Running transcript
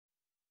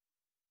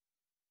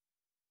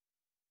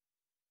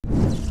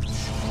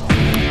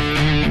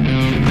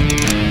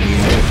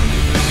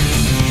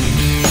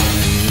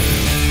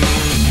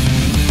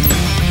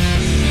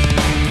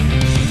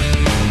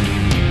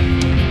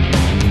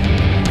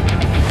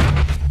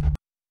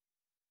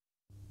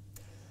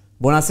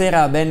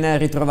Buonasera, ben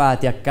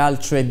ritrovati a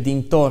Calcio e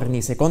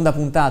Dintorni, seconda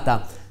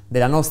puntata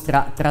della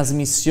nostra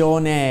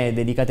trasmissione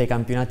dedicata ai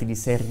campionati di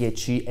Serie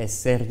C e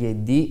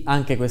Serie D.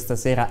 Anche questa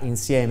sera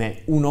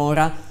insieme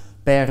un'ora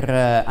per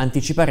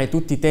anticipare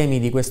tutti i temi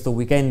di questo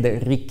weekend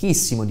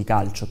ricchissimo di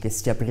calcio che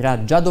si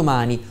aprirà già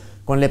domani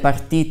con le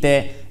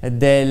partite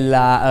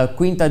della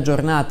quinta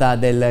giornata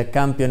del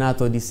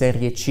campionato di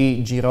Serie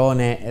C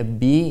Girone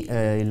B.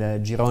 Il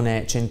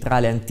girone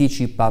centrale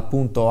anticipa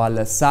appunto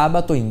al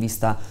sabato in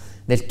vista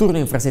del turno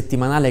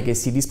infrasettimanale che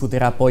si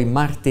disputerà poi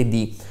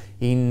martedì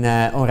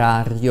in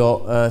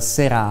orario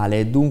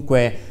serale.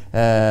 Dunque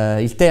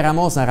il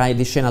Teramo sarà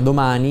di scena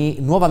domani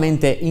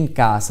nuovamente in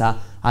casa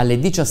alle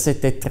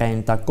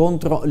 17:30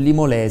 contro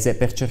l'Imolese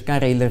per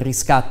cercare il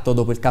riscatto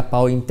dopo il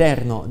KO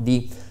interno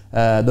di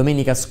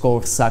domenica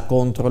scorsa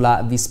contro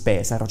la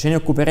Vispesaro. Ce ne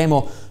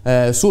occuperemo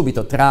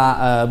subito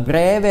tra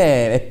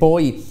breve e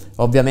poi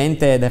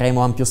ovviamente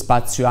daremo ampio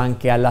spazio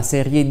anche alla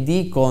Serie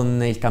D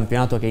con il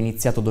campionato che è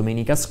iniziato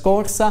domenica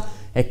scorsa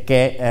e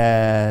che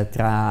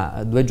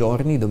tra 2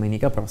 giorni,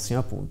 domenica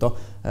prossima appunto,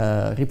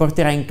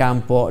 riporterà in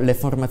campo le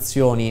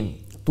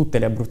formazioni, tutte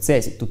le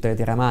abruzzesi, tutte le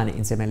teramane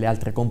insieme alle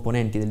altre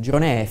componenti del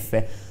girone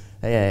F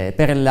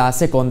per la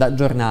seconda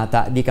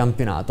giornata di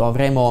campionato.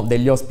 Avremo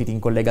degli ospiti in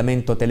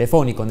collegamento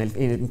telefonico,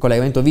 in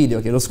collegamento video,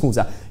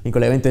 in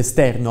collegamento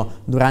esterno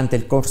durante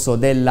il corso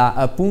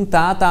della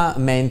puntata,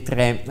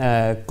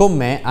 mentre con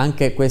me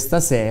anche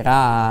questa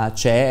sera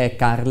c'è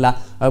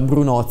Carla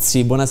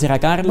Brunozzi. Buonasera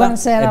Carla.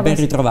 Buonasera, e ben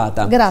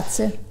ritrovata.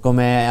 Grazie.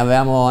 Come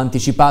avevamo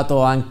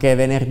anticipato anche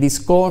venerdì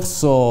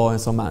scorso,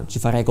 insomma, ci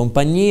farai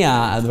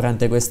compagnia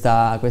durante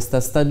questa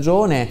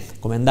stagione.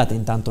 Come è andata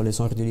intanto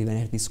l'esordio di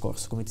venerdì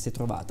scorso? Come ti sei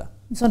trovata?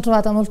 Mi sono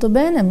trovata molto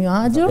bene, a mio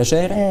agio.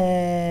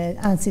 Piacere.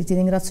 Anzi, ti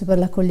ringrazio per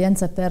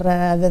l'accoglienza e per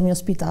avermi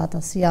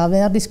ospitata, sia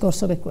venerdì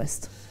scorso che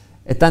questo.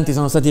 E tanti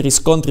sono stati i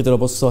riscontri, te lo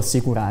posso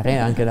assicurare,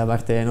 anche da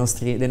parte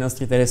dei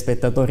nostri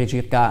telespettatori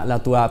circa la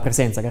tua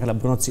presenza. Carla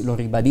Brunozzi, lo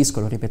ribadisco,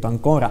 lo ripeto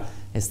ancora,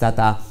 è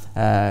stata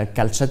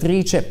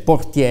calciatrice,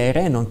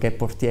 portiere, nonché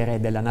portiere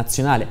della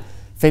nazionale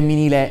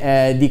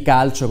femminile di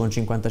calcio con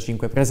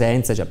 55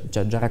 presenze. Ci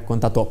ha già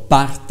raccontato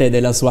parte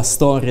della sua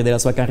storia, della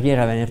sua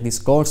carriera venerdì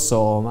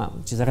scorso, ma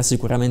ci sarà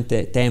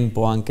sicuramente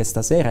tempo anche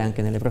stasera e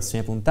anche nelle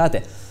prossime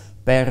puntate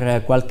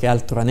per qualche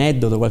altro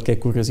aneddoto, qualche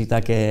curiosità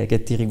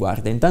che ti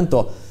riguarda.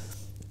 Intanto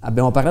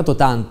abbiamo parlato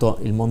tanto,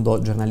 il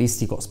mondo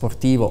giornalistico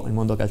sportivo, il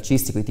mondo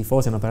calcistico, i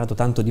tifosi hanno parlato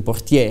tanto di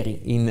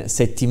portieri in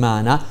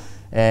settimana,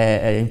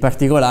 in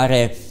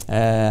particolare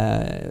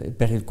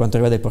per quanto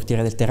riguarda il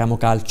portiere del Teramo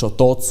Calcio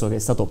Tozzo, che è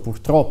stato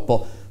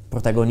purtroppo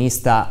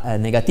protagonista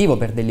negativo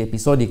per degli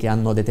episodi che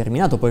hanno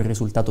determinato poi il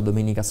risultato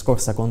domenica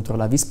scorsa contro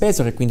la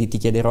Vispesaro, e quindi ti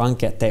chiederò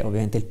anche a te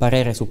ovviamente il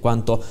parere su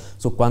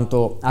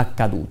quanto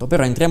accaduto.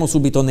 Però entriamo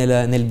subito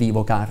nel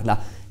vivo, Carla,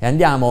 e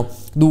andiamo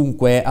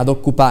dunque ad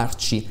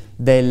occuparci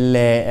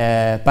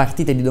delle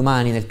partite di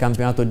domani nel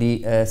campionato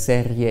di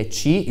Serie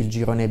C, il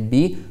girone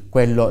B,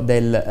 quello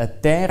del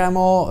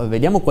Teramo.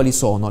 Vediamo quali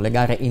sono le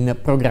gare in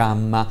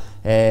programma,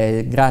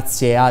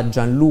 grazie a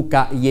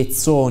Gianluca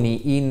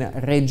Iezzoni in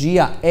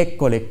regia.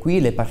 Eccole qui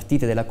le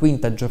partite della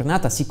quinta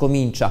giornata. Si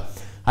comincia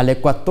alle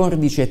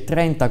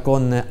 14:30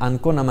 con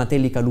Ancona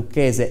Matelica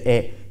Lucchese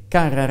e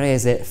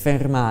Carrarese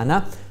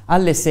Fermana,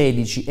 alle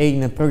 16 è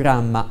in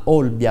programma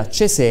Olbia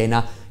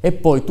Cesena e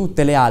poi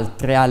tutte le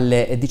altre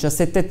alle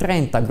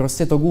 17:30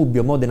 Grosseto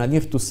Gubbio Modena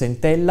Virtus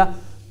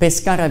Entella,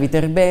 Pescara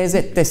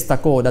Viterbese, testa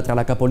coda tra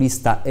la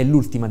capolista e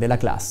l'ultima della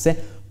classe,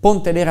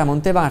 Pontedera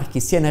Montevarchi,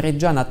 Siena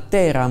Reggiana,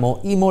 Teramo,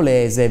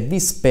 Imolese,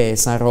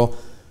 Vispesaro,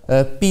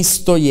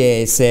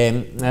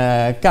 Pistoiese.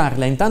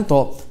 Carla,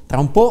 intanto tra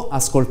un po'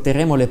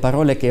 ascolteremo le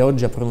parole che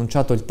oggi ha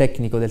pronunciato il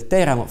tecnico del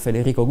Teramo,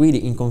 Federico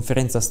Guidi, in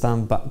conferenza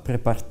stampa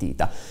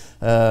pre-partita.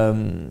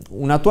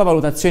 Una tua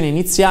valutazione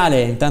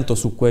iniziale intanto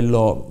su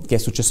quello che è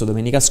successo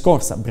domenica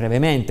scorsa,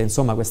 brevemente,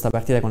 insomma, questa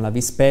partita con la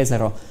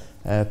Vispesaro,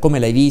 come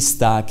l'hai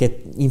vista,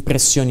 che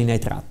impressioni ne hai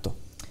tratto?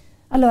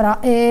 Allora,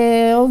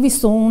 ho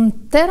visto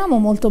un Teramo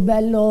molto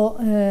bello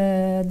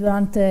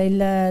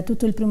durante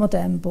tutto il primo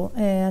tempo,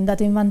 è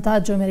andato in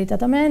vantaggio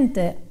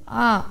meritatamente,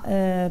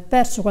 ha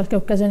perso qualche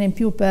occasione in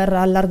più per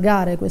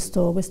allargare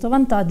questo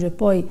vantaggio, e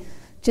poi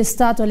c'è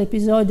stato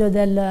l'episodio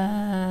del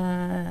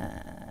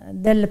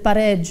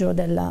pareggio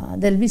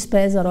del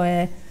Vispesaro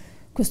e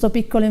questo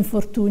piccolo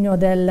infortunio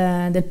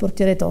del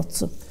portiere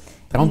Tozzo.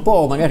 Tra un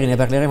po' magari ne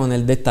parleremo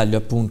nel dettaglio,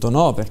 appunto,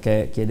 no?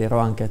 Perché chiederò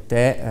anche a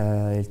te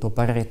il tuo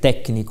parere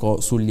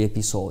tecnico sugli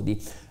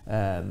episodi.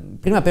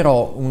 Prima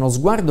però uno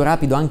sguardo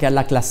rapido anche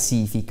alla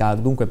classifica,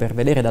 dunque per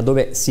vedere da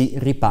dove si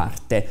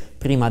riparte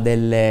prima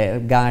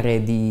delle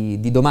gare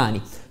di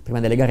domani, prima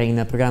delle gare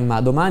in programma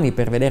domani,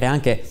 per vedere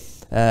anche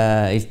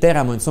il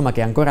Teramo, insomma,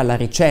 che è ancora alla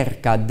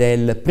ricerca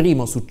del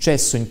primo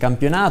successo in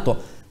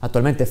campionato.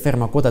 Attualmente è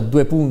fermo a quota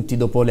 2 punti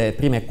dopo le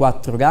prime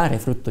 4 gare,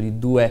 frutto di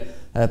 2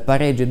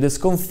 pareggi e 2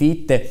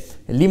 sconfitte.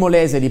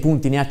 L'Imolese di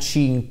punti ne ha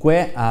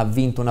 5, ha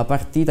vinto una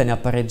partita, ne ha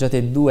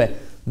pareggiate 2,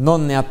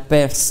 non ne ha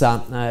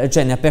persa,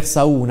 cioè ne ha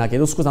persa una,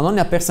 chiedo scusa, non ne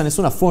ha persa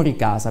nessuna fuori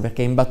casa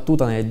perché è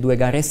imbattuta nelle 2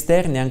 gare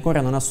esterne e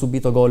ancora non ha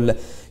subito gol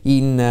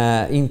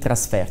in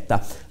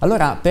trasferta.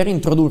 Allora, per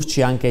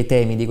introdurci anche ai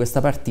temi di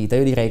questa partita,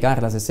 io direi,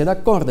 Carla, se sei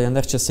d'accordo, di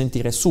andarci a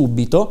sentire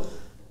subito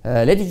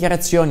le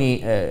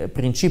dichiarazioni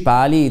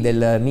principali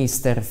del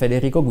mister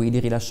Federico Guidi,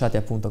 rilasciate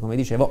appunto, come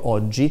dicevo,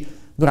 oggi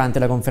durante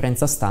la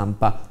conferenza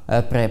stampa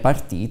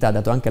pre-partita. Ha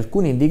dato anche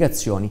alcune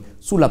indicazioni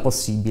sulla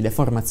possibile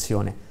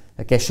formazione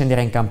che scenderà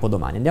in campo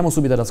domani. Andiamo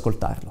subito ad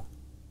ascoltarlo.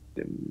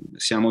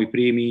 Siamo i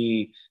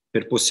primi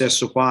per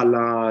possesso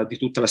palla di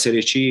tutta la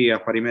Serie C,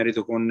 a pari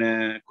merito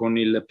con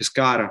il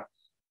Pescara.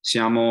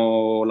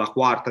 Siamo la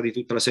quarta di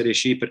tutta la Serie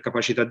C per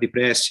capacità di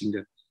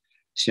pressing.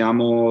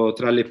 Siamo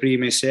tra le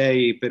prime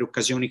 6 per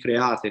occasioni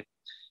create.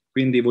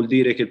 Quindi vuol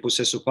dire che il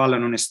possesso palla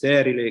non è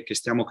sterile, che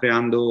stiamo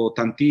creando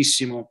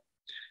tantissimo,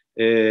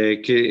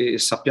 che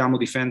sappiamo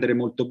difendere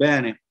molto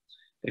bene.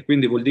 E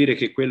quindi vuol dire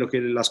che quello che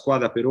la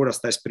squadra per ora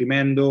sta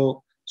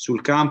esprimendo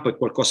sul campo è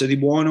qualcosa di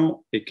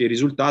buono e che i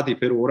risultati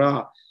per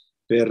ora,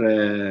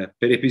 per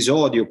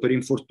episodi o per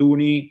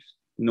infortuni,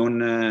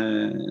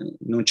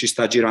 non ci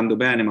sta girando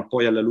bene, ma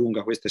poi alla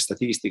lunga questa è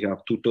statistica,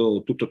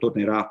 tutto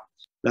tornerà.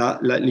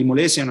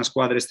 L'Imolese è una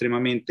squadra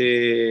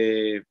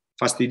estremamente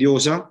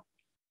fastidiosa,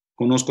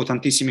 conosco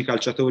tantissimi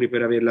calciatori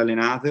per averla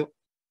allenato,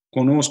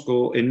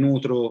 conosco e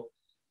nutro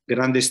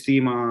grande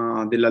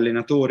stima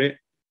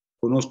dell'allenatore,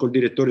 conosco il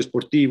direttore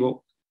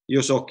sportivo,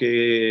 io so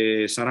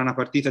che sarà una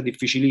partita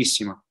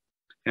difficilissima.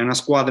 È una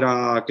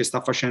squadra che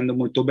sta facendo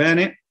molto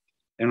bene,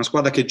 è una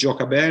squadra che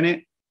gioca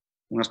bene,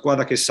 una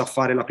squadra che sa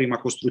fare la prima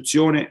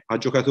costruzione, ha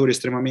giocatori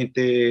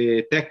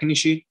estremamente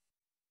tecnici,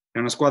 è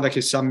una squadra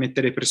che sa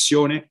mettere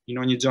pressione in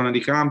ogni zona di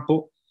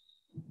campo,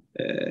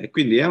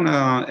 quindi è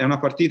una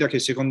partita che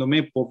secondo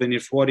me può venire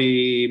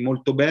fuori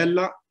molto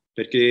bella,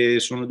 perché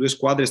sono 2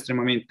 squadre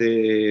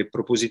estremamente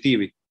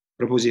propositive.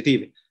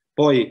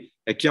 Poi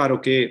è chiaro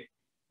che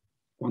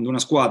quando una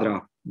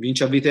squadra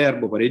vince a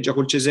Viterbo, pareggia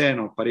col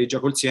Ceseno, pareggia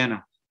col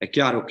Siena, è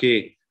chiaro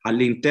che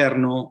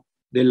all'interno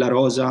della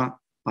rosa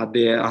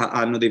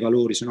hanno dei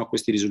valori, se no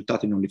questi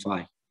risultati non li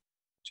fai.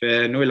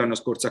 Cioè, noi l'anno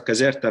scorso a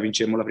Caserta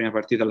vincemmo la prima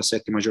partita alla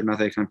 7ª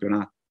giornata del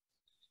campionato.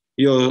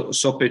 Io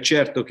so per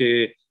certo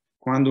che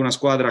quando una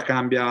squadra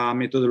cambia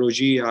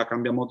metodologia,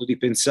 cambia modo di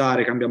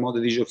pensare, cambia modo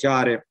di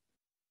giocare,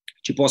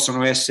 ci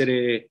possono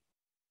essere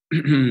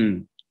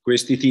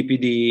questi tipi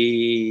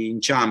di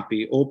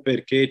inciampi, o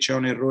perché c'è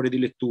un errore di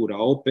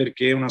lettura, o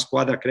perché una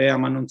squadra crea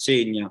ma non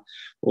segna,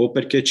 o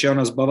perché c'è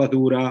una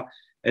sbavatura.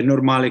 È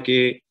normale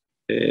che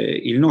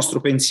il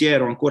nostro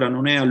pensiero ancora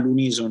non è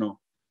all'unisono,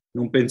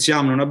 non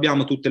siamo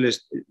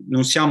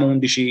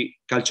 11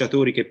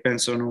 calciatori che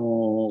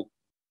pensano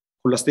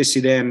con la stessa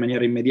idea in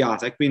maniera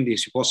immediata, e quindi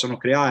si possono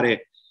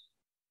creare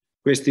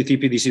questi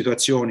tipi di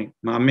situazioni,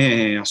 ma a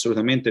me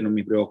assolutamente non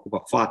mi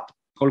preoccupa affatto.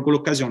 Colgo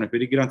l'occasione per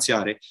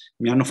ringraziare,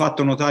 mi hanno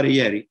fatto notare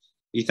ieri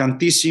i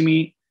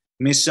tantissimi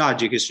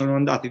messaggi che sono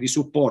andati di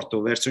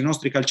supporto verso i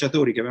nostri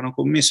calciatori che avevano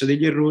commesso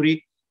degli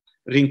errori,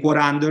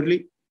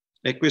 rincuorandoli,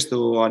 e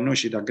questo a noi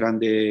ci dà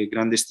grande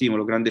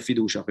stimolo, grande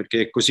fiducia,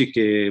 perché è così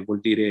che vuol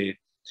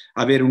dire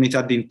avere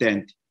unità di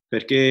intenti,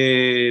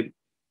 perché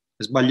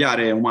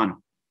sbagliare è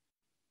umano.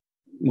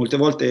 Molte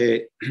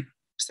volte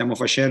stiamo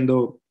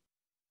facendo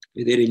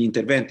vedere gli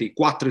interventi,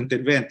 4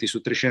 interventi su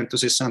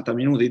 360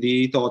 minuti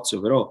di Tozzo,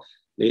 però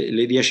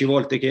le 10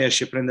 volte che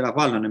esce e prende la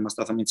palla non è mai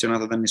stata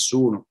menzionata da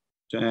nessuno.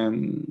 Cioè,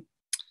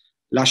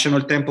 lasciano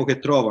il tempo che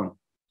trovano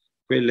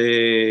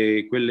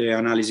quelle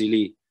analisi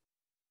lì.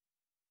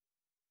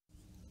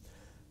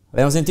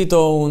 Abbiamo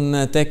sentito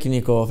un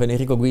tecnico,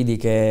 Federico Guidi,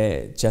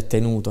 che ci ha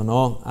tenuto,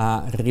 no,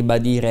 a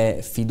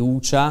ribadire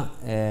fiducia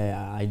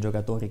ai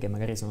giocatori che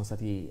magari sono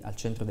stati al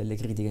centro delle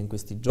critiche in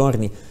questi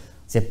giorni.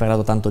 Si è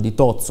parlato tanto di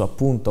Tozzo,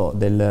 appunto,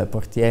 del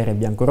portiere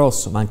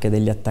biancorosso, ma anche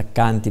degli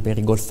attaccanti per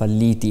i gol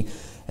falliti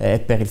e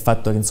per il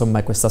fatto che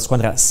insomma questa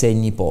squadra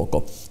segni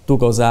poco. Tu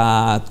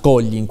cosa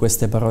cogli in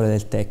queste parole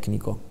del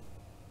tecnico?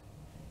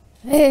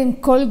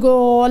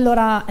 Colgo,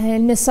 allora,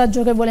 il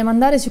messaggio che vuole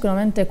mandare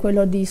sicuramente è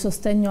quello di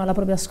sostegno alla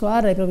propria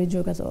squadra e ai propri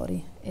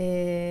giocatori.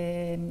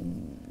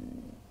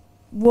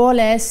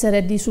 Vuole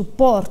essere di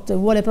supporto,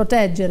 vuole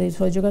proteggere i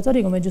suoi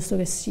giocatori come è giusto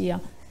che sia.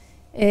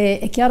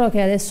 È chiaro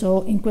che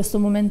adesso in questo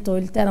momento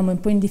il Teramo è un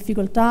po' in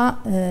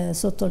difficoltà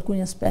sotto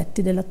alcuni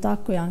aspetti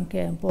dell'attacco e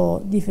anche un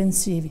po'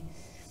 difensivi.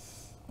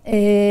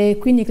 E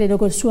quindi credo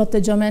che il suo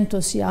atteggiamento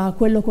sia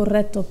quello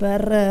corretto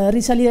per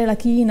risalire la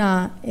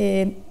china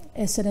e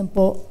essere un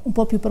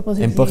po' più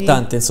propositivi. È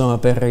importante insomma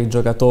per i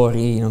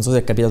giocatori, non so se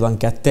è capitato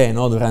anche a te,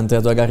 no, durante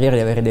la tua carriera,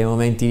 di avere dei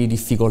momenti di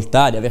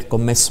difficoltà, di aver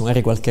commesso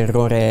magari qualche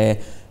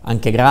errore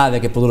anche grave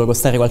che è potuto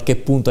costare qualche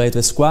punto alle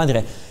tue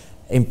squadre.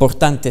 È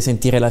importante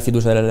sentire la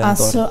fiducia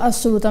dell'allenatore.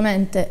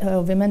 Assolutamente,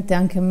 ovviamente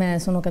anche a me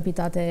sono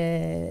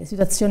capitate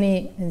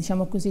situazioni,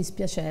 diciamo così,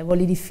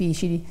 spiacevoli,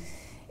 difficili.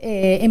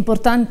 È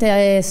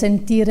importante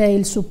sentire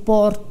il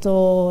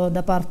supporto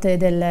da parte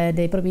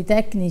dei propri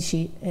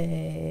tecnici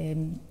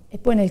e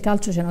poi nel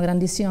calcio c'è una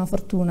grandissima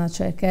fortuna,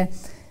 cioè che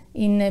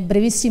in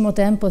brevissimo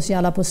tempo si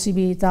ha la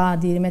possibilità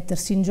di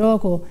rimettersi in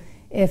gioco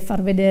e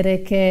far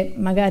vedere che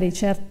magari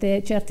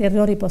certi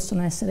errori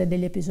possono essere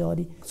degli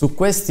episodi. Su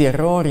questi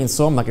errori,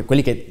 insomma, che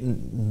quelli che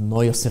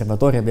noi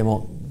osservatori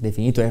abbiamo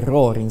definito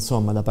errori,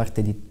 insomma, da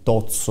parte di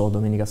Tozzo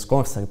domenica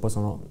scorsa, che poi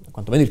sono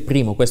quantomeno il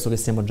primo, questo che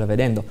stiamo già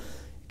vedendo,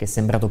 che è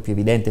sembrato più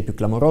evidente, più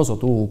clamoroso,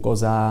 tu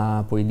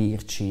cosa puoi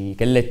dirci?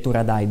 Che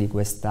lettura dai di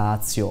questa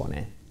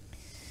azione?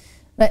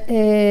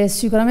 Beh,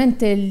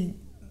 sicuramente,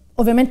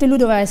 ovviamente lui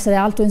doveva essere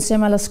alto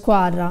insieme alla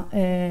squadra,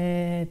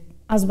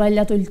 ha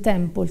sbagliato il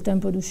tempo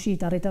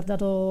d'uscita, ha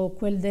ritardato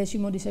quel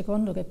decimo di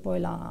secondo che poi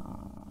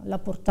l'ha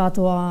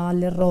portato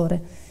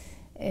all'errore.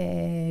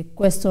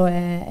 Questo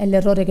è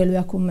l'errore che lui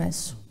ha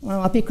commesso,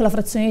 una piccola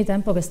frazione di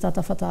tempo che è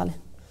stata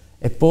fatale.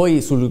 E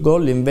poi sul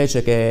gol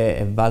invece che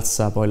è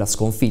valsa poi la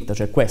sconfitta,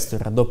 cioè questo,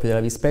 il raddoppio della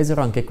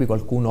Vispesero, anche qui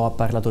qualcuno ha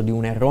parlato di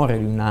un errore,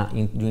 di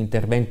un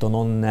intervento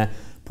non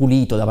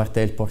pulito da parte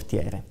del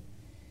portiere.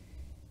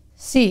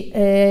 Sì,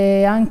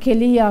 anche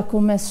lì ha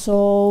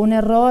commesso un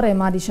errore,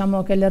 ma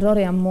diciamo che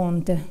l'errore è a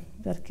monte,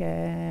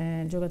 perché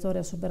il giocatore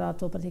ha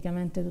superato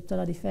praticamente tutta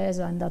la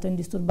difesa, è andato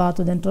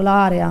indisturbato dentro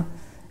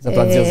l'area. È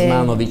stato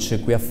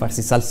Aziasmanovic qui a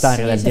farsi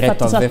saltare dal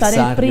diretto avversario. Si è fatto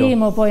saltare il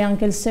primo, poi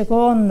anche il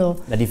secondo.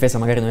 La difesa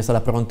magari non è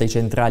stata pronta ai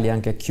centrali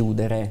anche a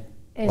chiudere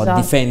o a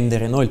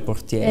difendere, no, il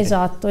portiere.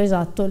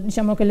 Esatto.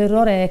 Diciamo che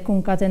l'errore è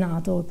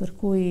concatenato, per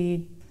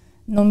cui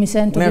non mi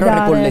sento di dare... Un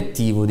errore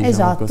collettivo,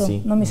 diciamo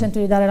così. Non mi sento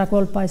di dare la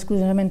colpa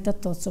esclusivamente a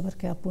Tozzo,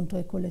 perché appunto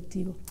è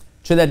collettivo.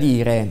 C'è da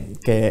dire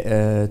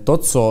che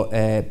Tozzo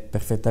è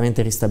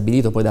perfettamente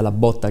ristabilito poi dalla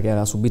botta che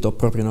aveva subito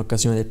proprio in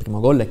occasione del primo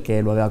gol e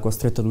che lo aveva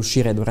costretto ad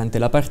uscire durante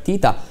la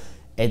partita,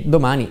 e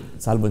domani,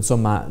 salvo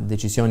insomma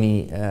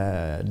decisioni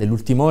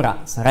dell'ultima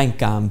ora, sarà in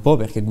campo,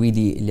 perché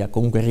Guidi gli ha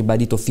comunque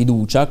ribadito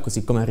fiducia,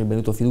 così come ha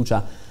ribadito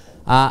fiducia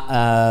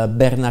a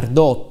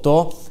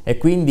Bernardotto, e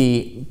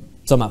quindi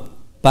insomma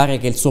pare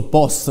che il suo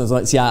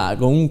posto sia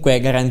comunque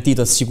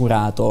garantito,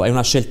 assicurato. È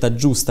una scelta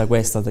giusta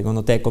questa,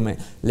 secondo te?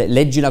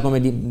 Leggila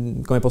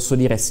come posso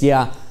dire,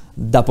 sia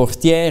da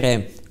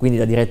portiere, quindi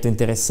da diretto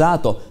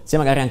interessato, sia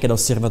magari anche da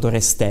osservatore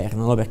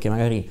esterno, no? Perché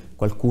magari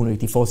qualcuno, i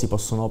tifosi,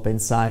 possono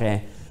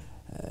pensare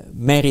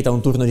merita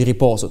un turno di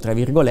riposo, tra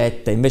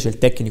virgolette, invece il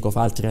tecnico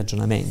fa altri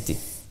ragionamenti.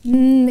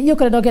 Io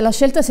credo che la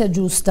scelta sia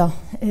giusta,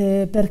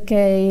 perché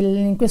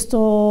in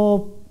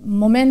questo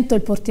momento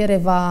il portiere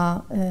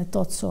va,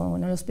 Tozzo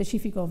nello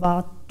specifico,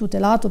 va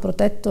tutelato,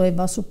 protetto e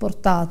va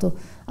supportato.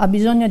 Ha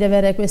bisogno di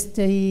avere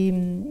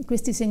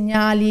questi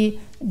segnali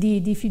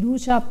di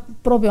fiducia,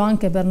 proprio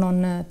anche per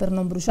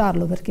non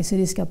bruciarlo, perché si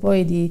rischia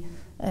poi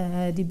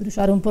di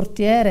bruciare un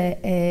portiere,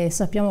 e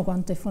sappiamo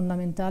quanto è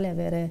fondamentale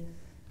avere,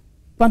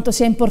 quanto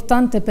sia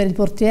importante per il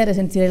portiere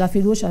sentire la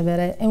fiducia,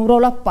 è un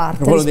ruolo a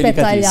parte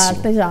rispetto agli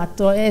altri,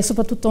 esatto, e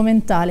soprattutto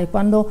mentale.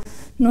 Quando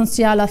non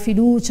si ha la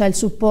fiducia, il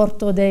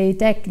supporto dei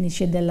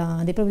tecnici e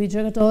dei propri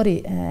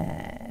giocatori,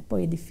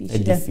 poi è difficile.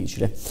 È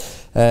difficile.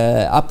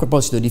 A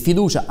proposito di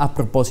fiducia, a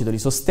proposito di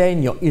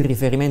sostegno, il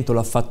riferimento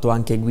lo ha fatto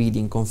anche Guidi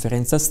in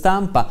conferenza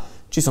stampa.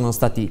 Ci sono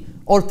stati,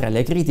 oltre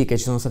alle critiche,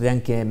 ci sono stati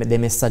anche dei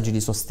messaggi di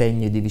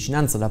sostegno e di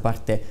vicinanza da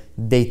parte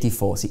dei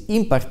tifosi.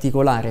 In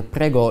particolare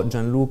prego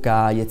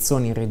Gianluca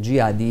Iezzoni in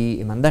regia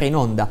di mandare in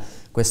onda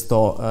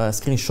questo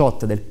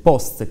screenshot del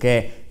post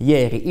che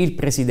ieri il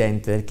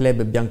presidente del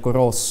club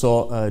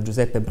biancorosso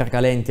Giuseppe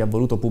Bracalenti ha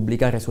voluto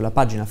pubblicare sulla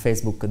pagina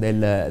Facebook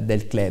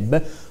del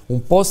club.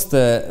 Un post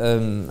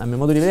a mio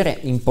modo di vedere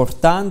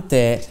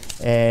importante,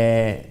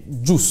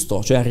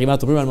 giusto, cioè è arrivato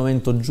proprio al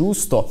momento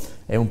giusto.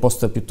 È un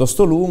post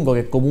piuttosto lungo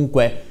che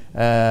comunque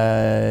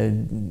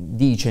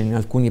dice in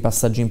alcuni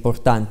passaggi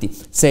importanti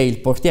se il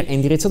portiere è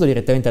indirizzato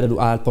direttamente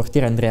al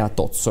portiere Andrea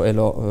Tozzo e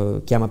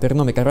lo chiama per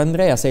nome: caro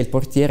Andrea, sei il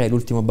portiere, è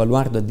l'ultimo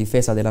baluardo a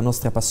difesa della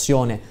nostra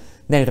passione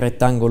nel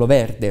rettangolo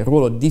verde,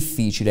 ruolo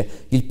difficile,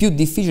 il più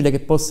difficile che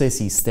possa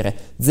esistere,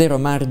 zero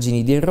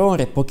margini di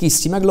errore,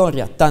 pochissima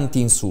gloria, tanti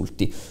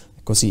insulti.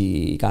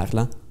 Così,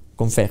 Carla?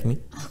 Confermi?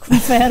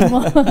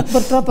 Confermo,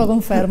 purtroppo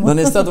confermo. Non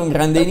è stato un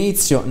grande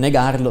inizio,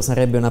 negarlo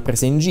sarebbe una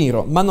presa in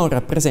giro, ma non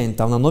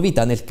rappresenta una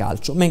novità nel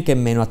calcio, men che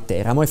meno a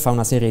Teramo, e fa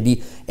una serie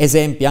di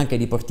esempi anche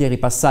di portieri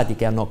passati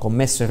che hanno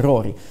commesso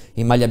errori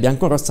in maglia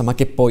biancorossa ma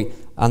che poi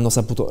hanno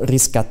saputo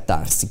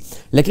riscattarsi.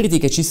 Le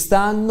critiche ci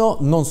stanno,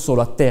 non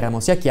solo a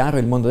Teramo, sia chiaro,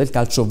 il mondo del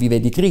calcio vive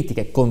di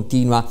critiche,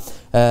 continua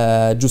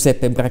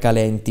Giuseppe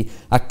Bracalenti.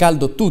 A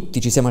caldo tutti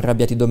ci siamo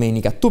arrabbiati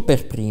domenica, tu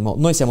per primo,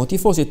 noi siamo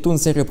tifosi e tu un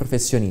serio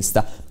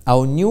professionista. A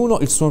ognuno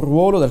il suo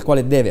ruolo dal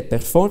quale deve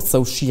per forza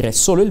uscire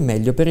solo il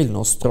meglio per il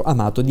nostro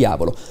amato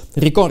diavolo.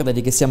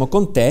 Ricordati che siamo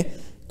con te,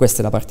 questa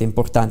è la parte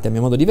importante a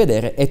mio modo di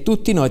vedere, e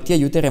tutti noi ti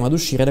aiuteremo ad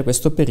uscire da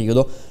questo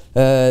periodo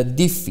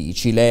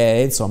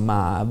difficile.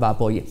 Insomma, va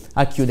poi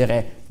a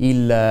chiudere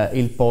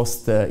il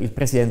post il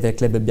presidente del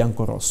club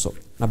biancorosso.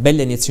 Una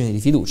bella iniezione di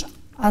fiducia.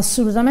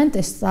 Assolutamente,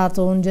 è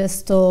stato un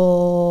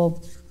gesto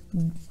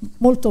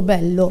molto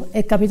bello,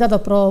 è capitato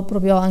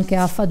proprio anche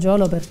a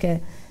Fagiolo,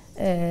 perché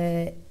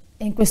è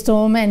in questo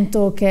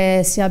momento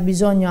che si ha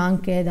bisogno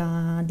anche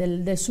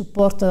del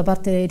supporto da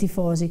parte dei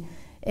tifosi,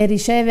 e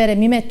ricevere,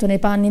 mi metto nei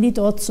panni di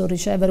Tozzo,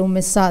 ricevere un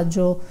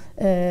messaggio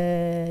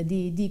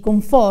di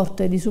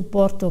conforto e di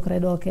supporto,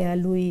 credo che a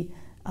lui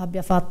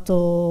abbia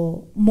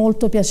fatto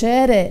molto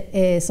piacere,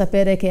 e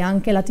sapere che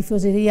anche la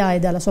tifoseria è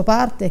dalla sua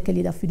parte e che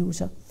gli dà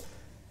fiducia.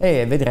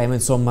 E vedremo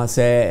insomma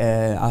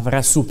se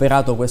avrà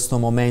superato questo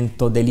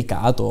momento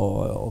delicato,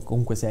 o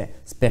comunque se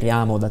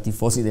speriamo da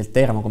tifosi del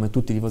Teramo, come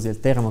tutti i tifosi del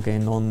Teramo, che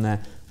non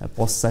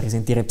possa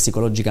risentire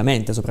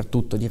psicologicamente,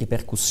 soprattutto di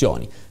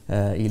ripercussioni,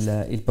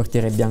 il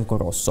portiere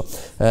biancorosso.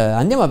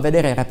 Andiamo a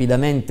vedere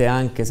rapidamente,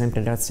 anche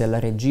sempre grazie alla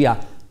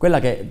regia, quella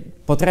che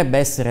potrebbe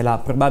essere la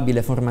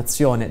probabile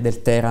formazione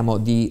del Teramo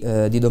di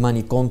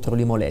domani contro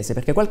l'Imolese,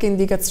 perché qualche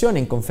indicazione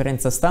in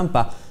conferenza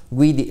stampa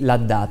Guidi l'ha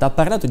data, ha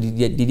parlato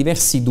di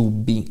diversi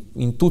dubbi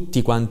in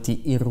tutti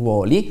quanti i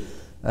ruoli,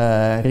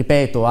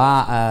 ripeto,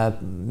 ha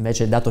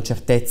invece dato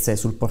certezze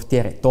sul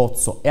portiere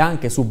Tozzo e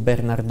anche su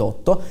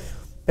Bernardotto.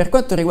 Per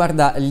quanto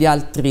riguarda gli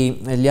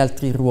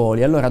altri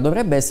ruoli, allora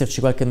dovrebbe esserci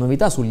qualche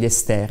novità sugli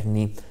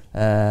esterni,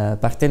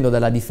 partendo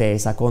dalla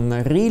difesa, con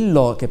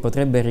Rillo che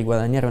potrebbe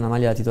riguadagnare una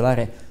maglia da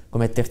titolare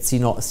come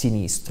terzino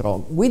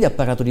sinistro. Guidi ha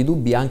parlato di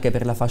dubbi anche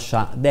per la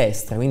fascia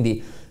destra,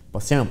 quindi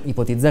possiamo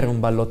ipotizzare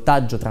un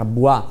ballottaggio tra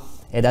Buà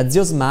ed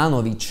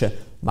Aziosmanovic,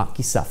 ma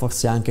chissà,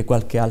 forse anche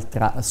qualche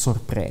altra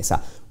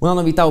sorpresa. Una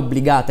novità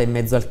obbligata in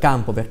mezzo al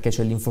campo, perché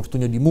c'è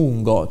l'infortunio di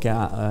Mungo, che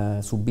ha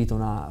subito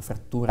una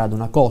frattura ad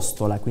una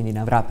costola, quindi ne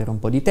avrà per un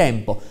po' di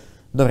tempo.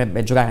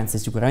 Dovrebbe giocare, anzi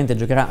sicuramente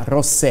giocherà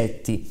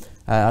Rossetti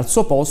al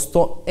suo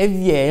posto, e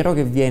Viero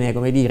che viene,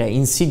 come dire,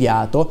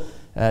 insidiato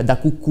da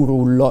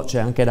Cuccurullo. C'è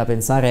anche da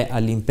pensare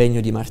all'impegno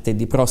di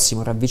martedì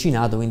prossimo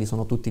ravvicinato, quindi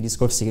sono tutti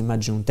discorsi che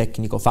immagino un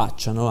tecnico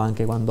faccia, no?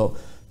 Anche quando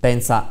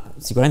pensa,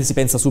 sicuramente si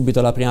pensa subito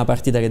alla prima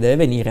partita che deve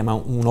venire, ma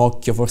un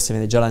occhio forse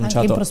viene già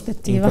lanciato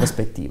in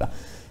prospettiva.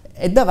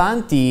 E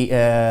davanti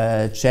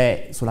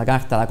c'è sulla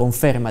carta la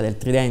conferma del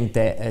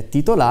tridente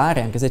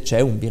titolare, anche se c'è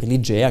un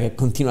Birligea che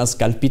continua a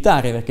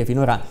scalpitare, perché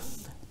finora,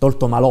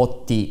 tolto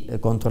Malotti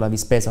contro la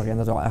Vispesa che è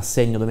andato a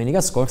segno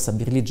domenica scorsa,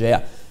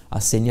 Birligea ha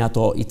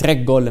segnato i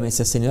 3 gol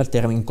messi a segno dal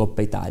Teramo in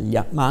Coppa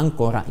Italia, ma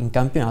ancora in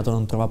campionato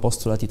non trova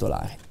posto da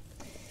titolare.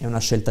 È una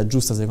scelta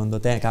giusta secondo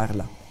te,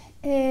 Carla?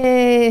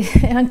 E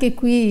anche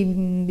qui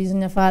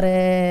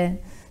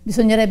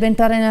bisognerebbe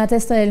entrare nella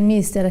testa del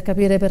mister e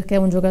capire perché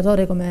un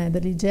giocatore come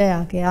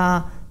Birligea, che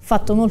ha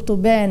fatto molto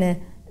bene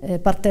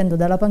partendo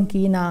dalla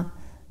panchina,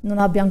 non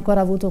abbia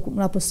ancora avuto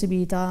una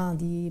possibilità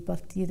di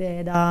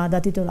partire da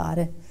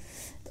titolare.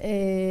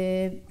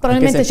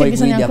 Probabilmente anche se poi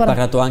Guidi ancora... ha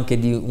parlato anche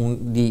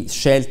di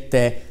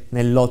scelte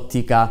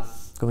nell'ottica,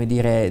 come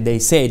dire, dei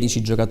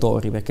 16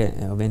 giocatori, perché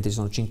ovviamente ci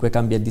sono 5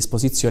 cambi a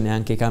disposizione, e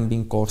anche i cambi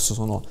in corso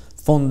sono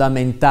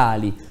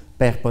fondamentali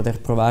per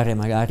poter provare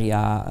magari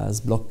a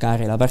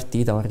sbloccare la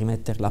partita o a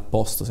rimetterla a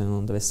posto se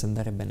non dovesse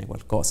andare bene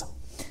qualcosa.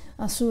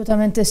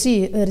 Assolutamente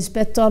sì,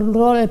 rispetto al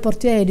ruolo del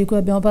portiere di cui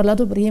abbiamo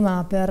parlato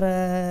prima,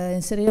 per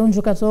inserire un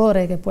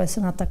giocatore che può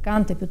essere un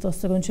attaccante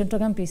piuttosto che un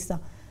centrocampista,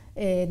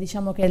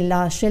 diciamo che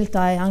la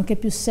scelta è anche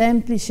più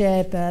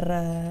semplice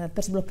per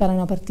sbloccare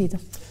una partita.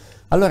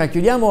 Allora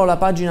chiudiamo la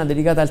pagina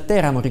dedicata al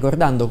Teramo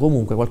ricordando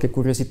comunque qualche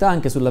curiosità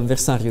anche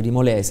sull'avversario di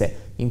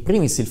Molese. In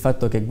primis il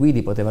fatto che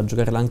Guidi poteva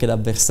giocarla anche da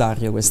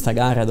avversario questa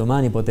gara,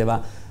 domani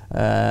poteva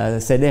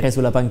sedere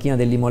sulla panchina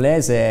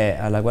dell'Imolese,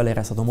 alla quale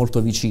era stato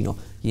molto vicino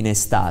in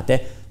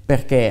estate,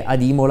 perché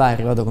ad Imola è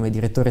arrivato come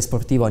direttore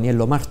sportivo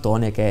Aniello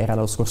Martone, che era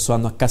lo scorso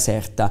anno a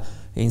Caserta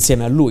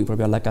insieme a lui,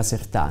 proprio alla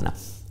Casertana,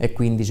 e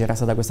quindi c'era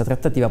stata questa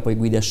trattativa, poi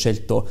Guidi ha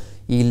scelto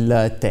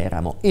il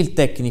Teramo. Il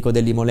tecnico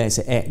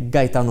dell'Imolese è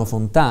Gaetano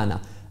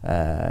Fontana,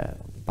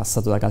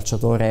 passato da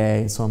calciatore,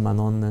 insomma,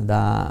 non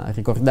da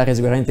ricordare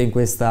sicuramente in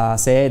questa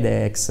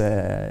sede,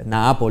 ex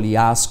Napoli,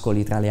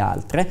 Ascoli tra le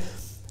altre,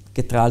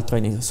 che tra l'altro è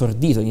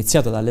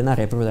iniziato ad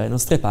allenare proprio dalle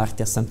nostre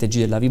parti a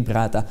Sant'Egidio della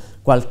Vibrata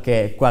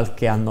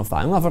qualche anno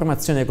fa. È una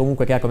formazione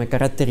comunque che ha come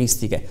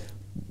caratteristiche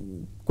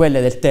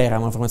quelle del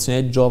Teramo, una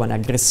formazione giovane,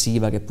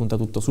 aggressiva, che punta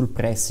tutto sul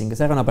pressing.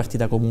 Sarà una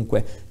partita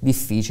comunque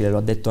difficile, lo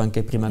ha detto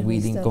anche prima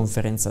Guidi in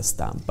conferenza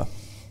stampa.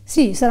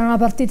 Sì, sarà una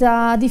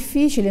partita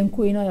difficile in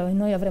cui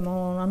noi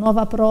avremo una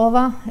nuova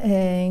prova,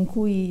 in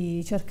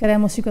cui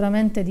cercheremo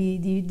sicuramente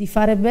di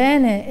fare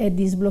bene e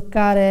di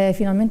sbloccare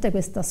finalmente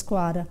questa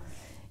squadra.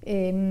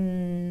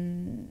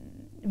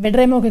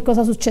 Vedremo che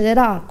cosa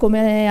succederà.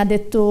 Come ha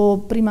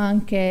detto prima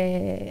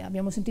anche,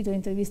 abbiamo sentito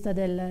l'intervista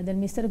del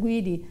mister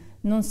Guidi,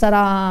 non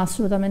sarà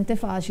assolutamente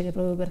facile,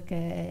 proprio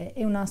perché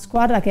è una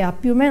squadra che ha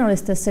più o meno le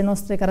stesse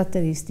nostre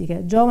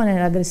caratteristiche, giovane e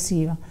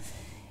aggressiva.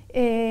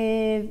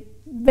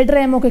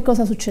 Vedremo che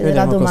cosa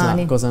succederà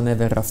domani. Cosa ne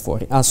verrà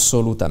fuori,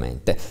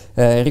 assolutamente.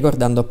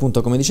 Ricordando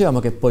appunto, come dicevamo,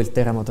 che poi il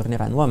Teramo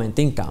tornerà nuovamente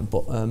in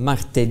campo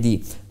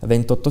martedì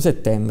 28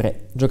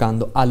 settembre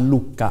giocando a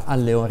Lucca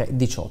alle ore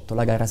 18.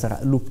 La gara sarà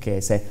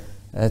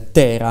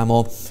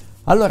Lucchese-Teramo.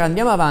 Allora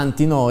andiamo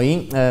avanti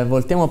noi,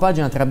 voltiamo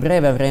pagina, tra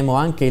breve avremo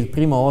anche il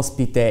primo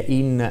ospite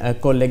in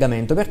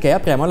collegamento, perché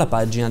apriamo la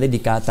pagina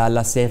dedicata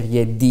alla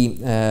Serie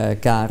D,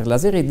 Carla.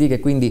 Serie D che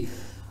quindi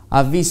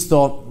ha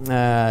visto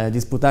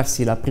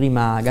disputarsi la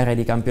prima gara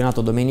di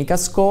campionato domenica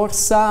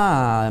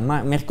scorsa,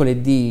 ma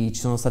mercoledì ci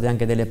sono state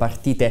anche delle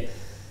partite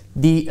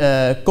di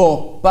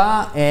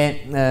Coppa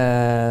e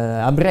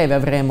a breve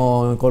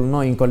avremo con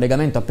noi in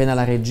collegamento, appena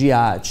la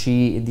regia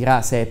ci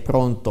dirà se è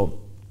pronto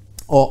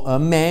o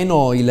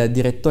meno, il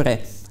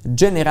direttore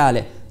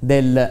generale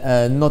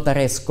del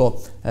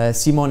notaresco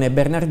Simone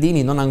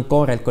Bernardini. Non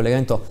ancora, il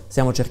collegamento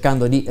stiamo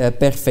cercando di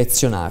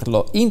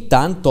perfezionarlo.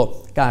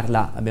 Intanto,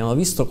 Carla, abbiamo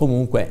visto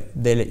comunque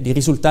i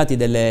risultati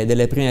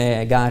delle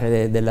prime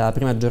gare della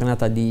prima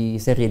giornata di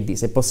Serie D.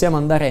 Se possiamo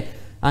andare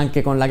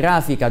anche con la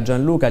grafica,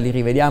 Gianluca, li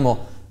rivediamo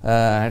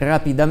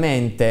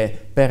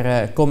rapidamente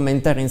per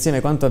commentare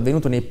insieme quanto è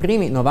avvenuto nei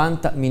primi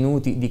 90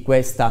 minuti di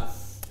questa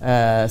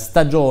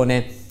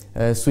stagione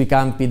sui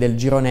campi del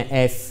girone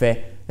F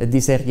di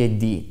Serie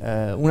D.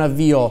 Un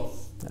avvio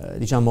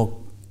diciamo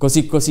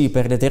così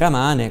per le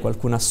teramane,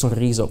 qualcuna ha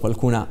sorriso,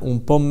 qualcuna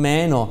un po'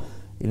 meno.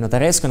 Il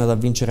notaresco è andato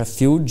a vincere a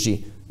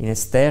Fiuggi in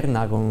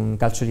esterna con un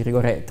calcio di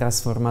rigore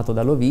trasformato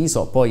da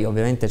Loviso, poi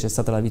ovviamente c'è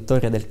stata la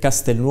vittoria del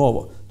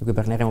Castelnuovo, di cui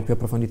parleremo più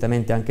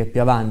approfonditamente anche più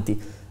avanti,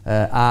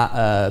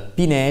 a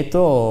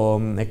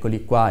Pineto.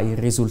 Eccoli qua i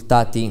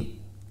risultati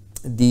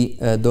di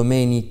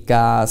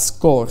domenica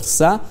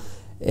scorsa.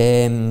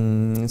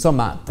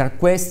 Insomma, tra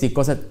questi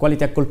quali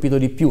ti ha colpito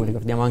di più?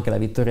 Ricordiamo anche la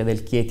vittoria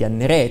del Chieti a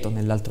Nereto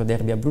nell'altro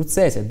derby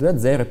abruzzese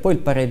 2-0 e poi il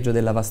pareggio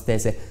della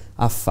Vastese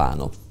a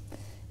Fano.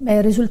 Beh,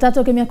 il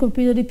risultato che mi ha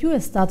colpito di più è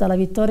stata la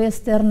vittoria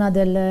esterna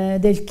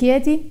del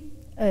Chieti.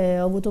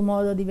 Ho avuto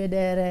modo di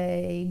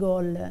vedere i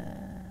gol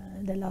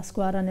della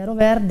squadra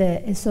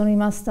neroverde e sono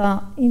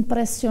rimasta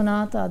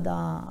impressionata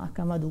da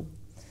Acamadou.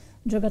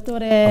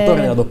 Giocatore,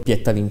 autore della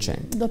doppietta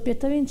vincente.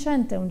 Doppietta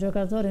vincente, un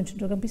giocatore, un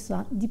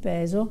centrocampista di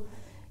peso,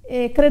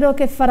 e credo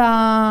che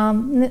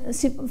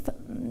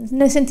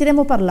ne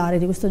sentiremo parlare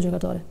di questo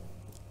giocatore.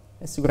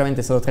 È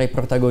sicuramente stato tra i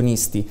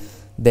protagonisti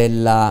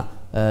della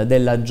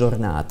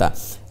giornata.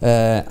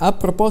 A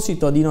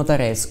proposito di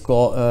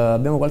notaresco,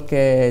 abbiamo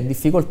qualche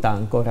difficoltà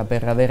ancora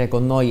per avere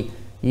con noi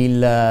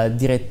il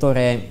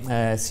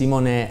direttore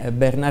Simone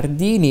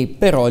Bernardini,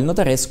 però il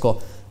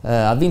notaresco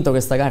ha vinto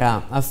questa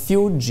gara a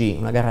Fiuggi,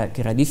 una gara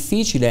che era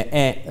difficile,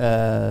 e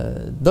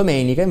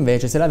domenica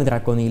invece se la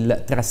vedrà con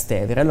il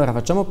Trastevere. Allora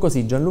facciamo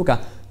così, Gianluca,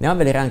 andiamo a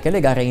vedere anche le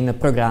gare in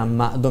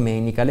programma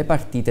domenica, le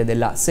partite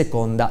della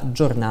seconda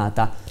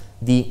giornata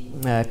di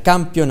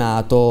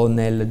campionato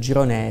nel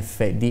girone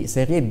F di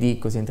Serie D,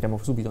 così entriamo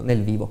subito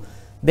nel vivo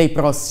dei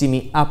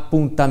prossimi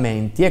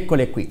appuntamenti.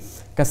 Eccole qui: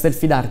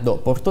 Castelfidardo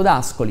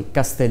Portodascoli,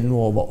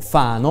 Castelnuovo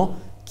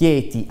Fano,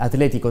 Chieti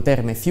Atletico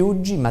Terme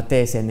Fiuggi,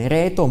 Matese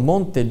Nereto,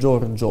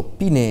 Montegiorgio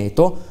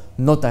Pineto,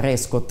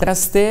 Notaresco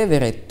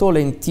Trastevere,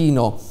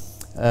 Tolentino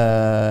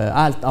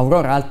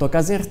Aurora Alto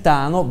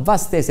Casertano,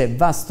 Vastese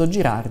Vasto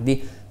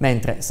Girardi,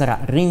 mentre sarà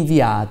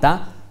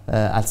rinviata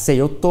al 6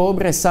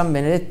 ottobre San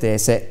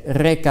Benedettese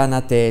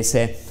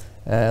Recanatese.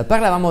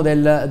 Parlavamo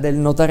del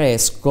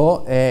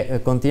notaresco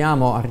e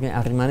continuiamo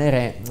a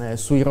rimanere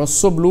sui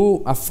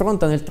rossoblù.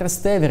 Affrontano il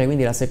Trastevere,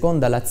 quindi la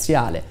seconda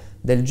laziale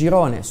del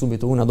girone,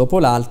 subito una dopo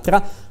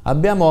l'altra.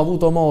 Abbiamo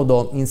avuto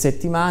modo in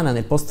settimana,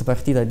 nel post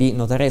partita di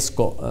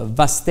Notaresco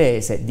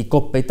Vastese di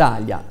Coppa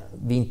Italia,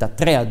 vinta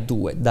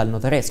 3-2 dal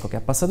Notaresco che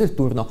ha passato il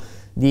turno,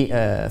 di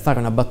fare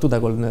una battuta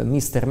con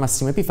mister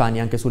Massimo Epifani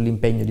anche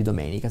sull'impegno di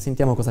domenica.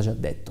 Sentiamo cosa ci ha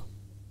detto.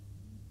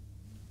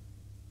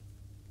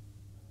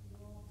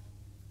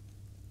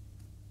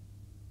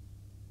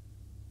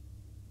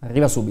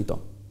 Arriva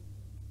subito.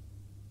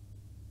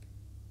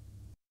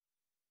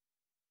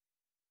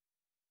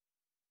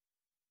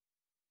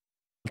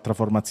 Altra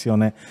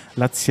formazione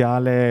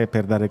laziale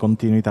per dare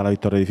continuità alla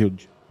vittoria di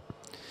Fiuggi.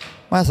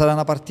 Ma sarà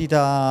una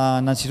partita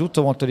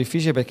innanzitutto molto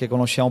difficile perché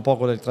conosciamo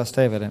poco del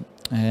Trastevere,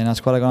 è una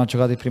squadra che non ha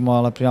giocato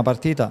la prima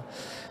partita,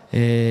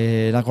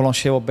 la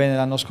conoscevo bene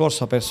l'anno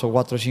scorso, ha perso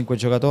 4-5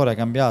 giocatori, ha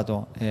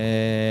cambiato,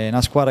 è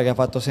una squadra che ha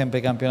fatto sempre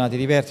i campionati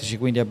di vertici,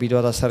 quindi è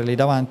abituata a stare lì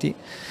davanti,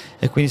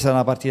 e quindi sarà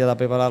una partita da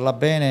prepararla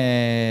bene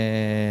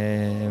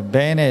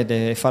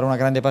e fare una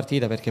grande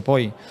partita, perché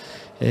poi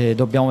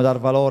dobbiamo dar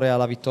valore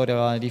alla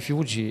vittoria di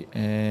Fiuggi,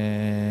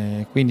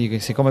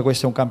 quindi siccome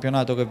questo è un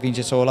campionato che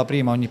vince solo la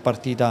prima, ogni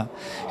partita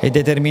è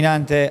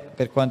determinante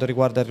per quanto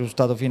riguarda il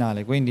risultato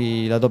finale,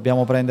 quindi la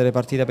dobbiamo prendere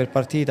partita per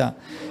partita,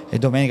 e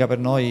domenica per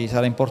noi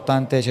sarà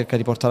importante cercare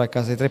di portare a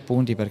casa i 3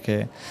 punti,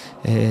 perché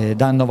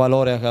danno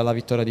valore alla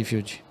vittoria di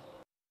Fiuggi.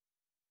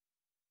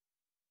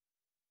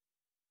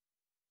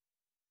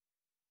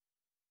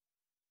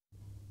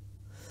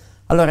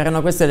 Allora,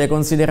 erano queste le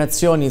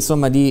considerazioni,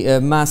 insomma, di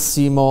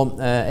Massimo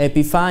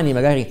Epifani.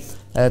 Magari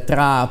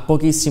tra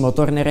pochissimo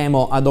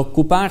torneremo ad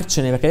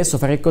occuparcene, perché adesso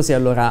farei così.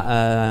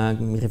 Allora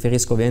mi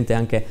riferisco ovviamente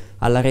anche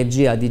alla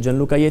regia di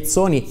Gianluca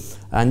Iezzoni.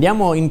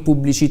 Andiamo in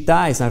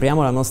pubblicità,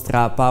 esauriamo la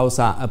nostra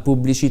pausa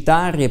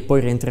pubblicitaria e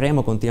poi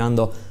rientreremo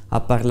continuando a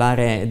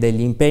parlare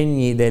degli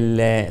impegni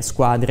delle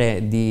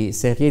squadre di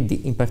Serie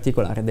D, in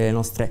particolare delle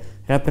nostre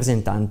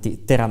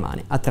rappresentanti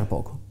teramane. A tra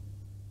poco.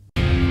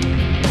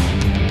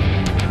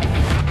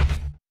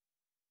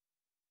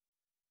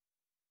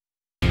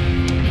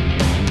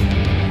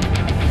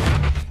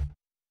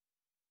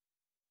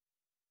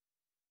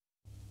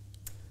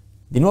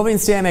 Di nuovo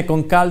insieme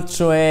con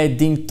Calcio e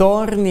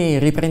dintorni,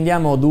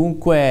 riprendiamo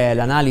dunque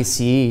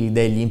l'analisi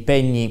degli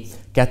impegni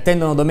che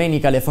attendono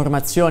domenica le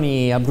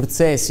formazioni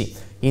abruzzesi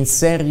in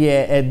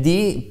Serie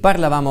D.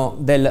 Parlavamo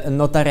del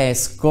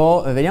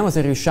notaresco, vediamo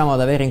se riusciamo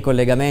ad avere in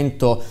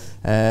collegamento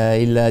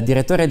il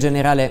direttore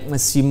generale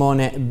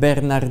Simone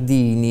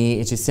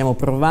Bernardini, ci stiamo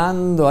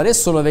provando,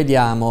 adesso lo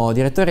vediamo.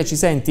 Direttore, ci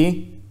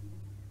senti?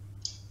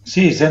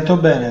 Sì, sento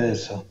bene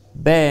adesso.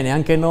 Bene,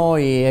 anche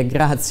noi, e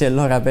grazie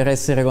allora per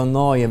essere con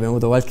noi. Abbiamo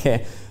avuto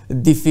qualche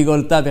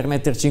difficoltà per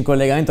metterci in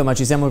collegamento, ma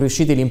ci siamo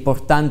riusciti,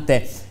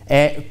 l'importante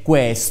è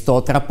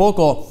questo. Tra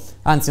poco,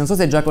 anzi non so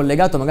se è già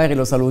collegato, magari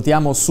lo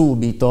salutiamo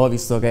subito,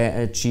 visto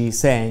che ci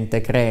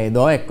sente,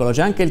 credo. Eccolo,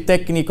 c'è anche il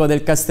tecnico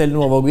del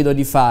Castelnuovo, Guido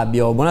Di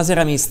Fabio.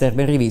 Buonasera mister,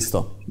 ben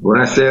rivisto.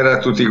 Buonasera a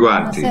tutti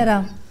quanti.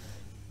 Buonasera.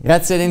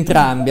 Grazie ad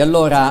entrambi.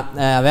 Allora,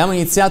 avevamo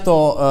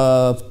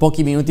iniziato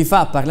pochi minuti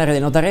fa a parlare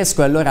del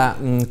notaresco e allora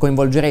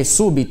coinvolgerei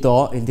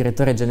subito il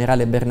direttore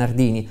generale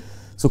Bernardini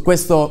su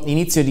questo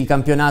inizio di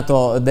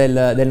campionato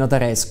del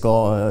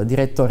notaresco.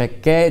 Direttore,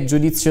 che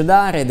giudizio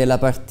dare della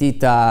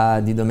partita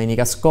di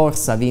domenica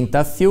scorsa vinta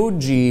a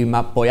Fiuggi,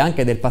 ma poi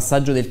anche del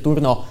passaggio del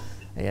turno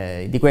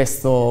di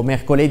questo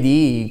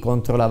mercoledì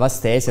contro la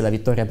Vastese, la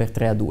vittoria per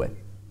 3-2?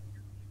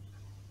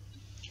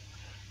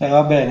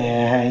 Va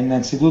bene,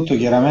 innanzitutto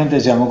chiaramente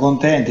siamo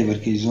contenti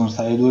perché ci sono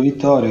state 2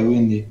 vittorie,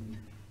 quindi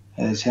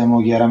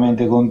siamo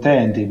chiaramente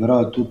contenti, però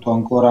è tutto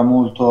ancora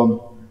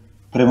molto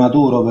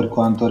prematuro per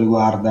quanto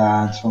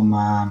riguarda,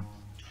 insomma,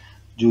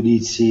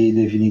 giudizi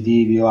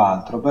definitivi o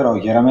altro, però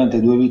chiaramente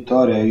 2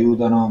 vittorie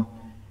aiutano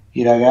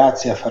i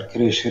ragazzi a far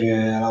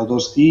crescere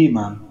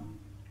l'autostima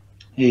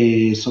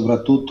e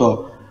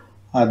soprattutto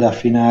ad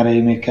affinare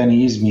i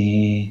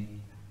meccanismi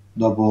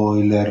dopo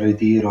il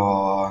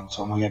ritiro,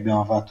 insomma, che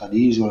abbiamo fatto ad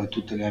Isola e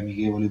tutte le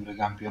amichevoli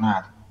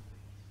precampionato.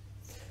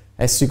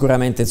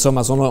 Sicuramente,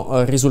 insomma,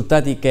 sono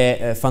risultati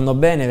che fanno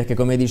bene, perché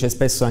come dice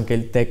spesso anche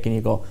il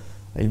tecnico,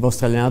 il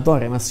vostro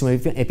allenatore Massimo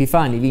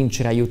Epifani,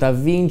 vincere aiuta a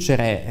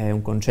vincere, è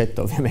un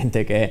concetto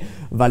ovviamente che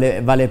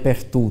vale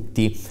per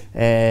tutti.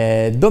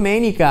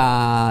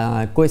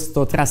 Domenica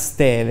questo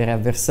Trastevere,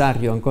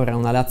 avversario ancora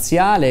una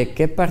laziale,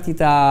 che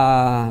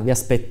partita vi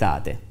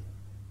aspettate?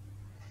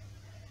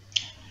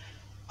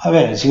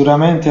 Vabbè,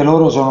 sicuramente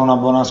loro sono una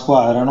buona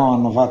squadra, no?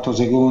 Hanno fatto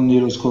secondi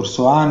lo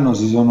scorso anno,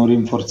 si sono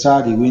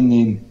rinforzati,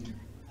 quindi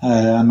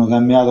hanno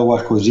cambiato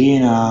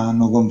qualcosina,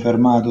 hanno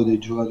confermato dei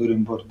giocatori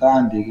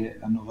importanti che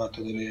hanno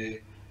fatto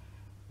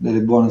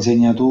delle buone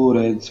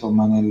segnature,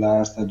 insomma,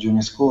 nella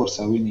stagione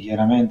scorsa, quindi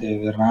chiaramente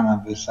verrà un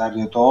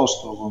avversario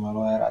tosto come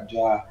lo era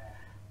già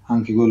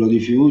anche quello di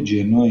Fiuggi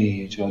e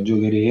noi ce la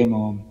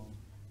giocheremo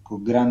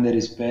con grande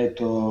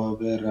rispetto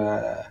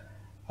per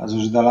la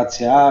società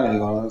laziale,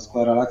 con la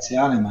squadra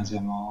laziale, ma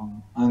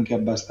siamo anche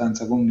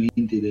abbastanza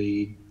convinti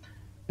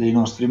dei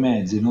nostri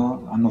mezzi,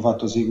 no? Hanno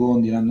fatto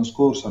secondi l'anno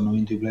scorso, hanno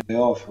vinto i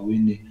playoff,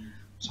 quindi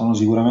sono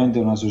sicuramente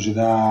una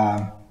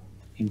società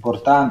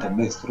importante,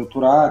 ben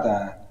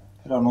strutturata,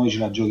 però noi ce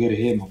la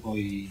giocheremo.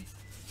 Poi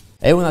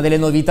è una delle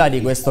novità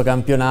di questo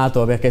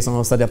campionato, perché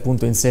sono stati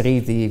appunto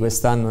inseriti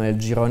quest'anno nel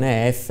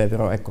girone F,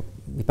 però ecco,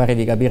 mi pare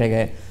di capire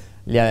che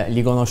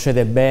li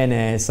conoscete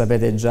bene e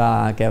sapete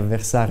già che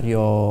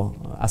avversario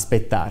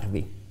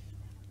aspettarvi.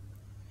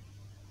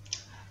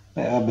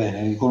 va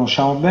bene, li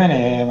conosciamo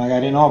bene,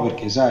 magari no,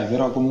 perché sai,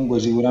 però comunque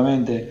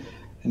sicuramente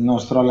il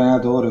nostro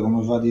allenatore,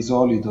 come fa di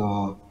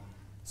solito,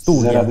 si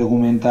sarà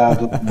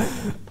documentato.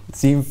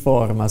 Si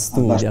informa,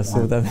 studia,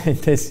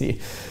 assolutamente sì.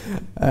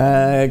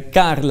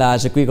 Carla,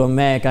 c'è qui con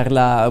me,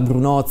 Carla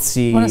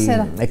Brunozzi,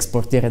 buonasera, ex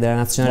portiere della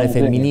nazionale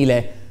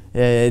femminile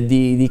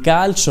di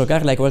calcio.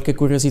 Carla, hai qualche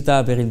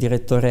curiosità per il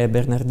direttore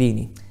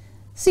Bernardini?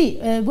 Sì,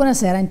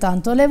 buonasera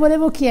intanto. Le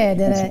volevo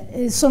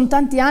chiedere, sono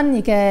tanti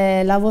anni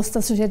che la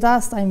vostra società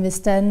sta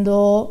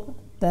investendo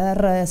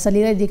per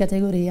salire di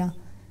categoria.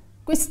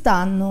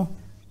 Quest'anno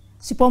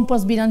si può un po'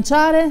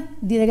 sbilanciare,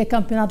 dire che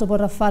campionato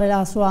vorrà fare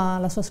la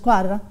sua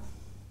squadra?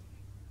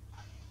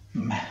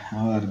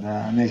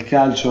 Guarda, nel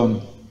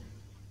calcio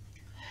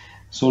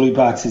solo i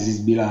pazzi si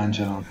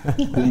sbilanciano,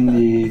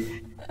 quindi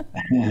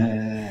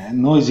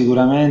noi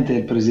sicuramente,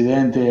 il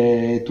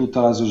presidente e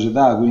tutta la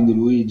società, quindi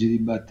Luigi Di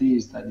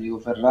Battista, Diego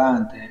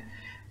Ferrante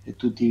e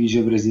tutti i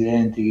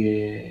vicepresidenti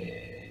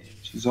che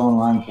ci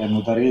sono anche a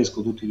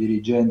Notaresco, tutti i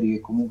dirigenti che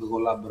comunque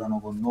collaborano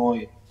con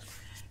noi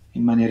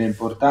in maniera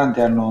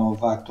importante, hanno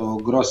fatto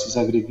grossi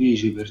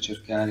sacrifici per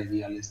cercare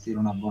di allestire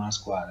una buona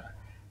squadra.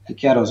 È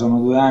chiaro, sono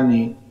 2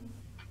 anni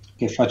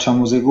che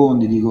facciamo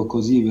secondi, dico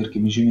così perché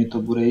mi ci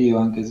metto pure io,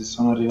 anche se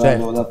sono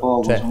arrivato da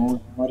poco, sono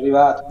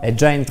arrivato. È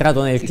già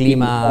entrato nel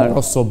clima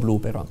rosso-blu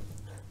però.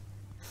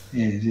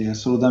 Sì,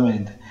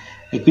 assolutamente.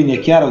 E quindi è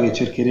chiaro che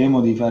cercheremo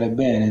di fare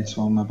bene,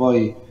 insomma,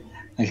 poi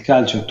nel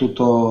calcio è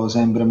tutto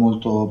sempre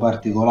molto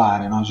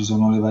particolare, no? Ci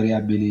sono le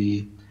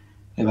variabili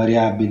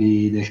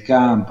del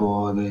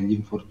campo, degli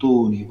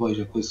infortuni, poi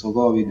c'è questo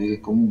Covid che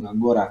comunque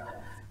ancora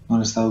non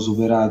è stato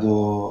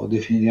superato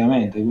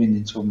definitivamente, quindi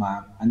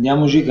insomma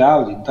andiamoci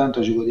cauti,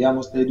 intanto ci godiamo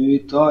queste 2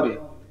 vittorie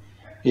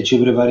e ci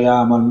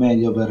prepariamo al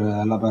meglio per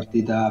la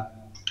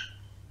partita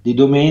di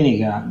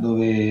domenica,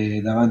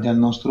 dove davanti al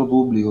nostro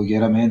pubblico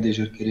chiaramente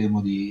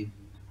cercheremo di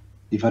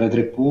fare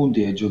 3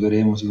 punti e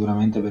giocheremo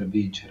sicuramente per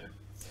vincere.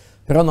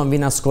 Però non vi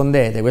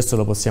nascondete, questo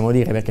lo possiamo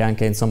dire, perché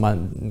anche insomma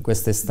in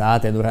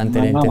quest'estate, durante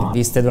le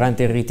interviste,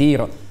 durante il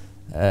ritiro,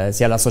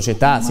 sia la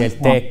società sia il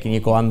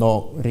tecnico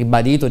hanno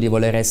ribadito di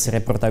voler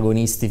essere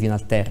protagonisti fino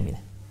al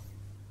termine.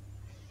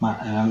 Ma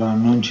allora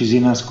non ci si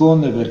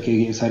nasconde,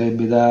 perché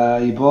sarebbe da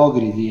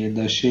ipocriti e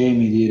da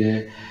scemi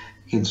dire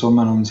che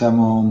insomma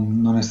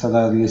non è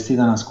stata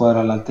allestita una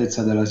squadra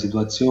all'altezza della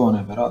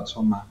situazione, però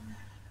insomma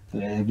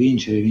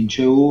vincere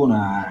vince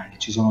una,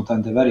 ci sono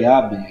tante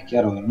variabili, è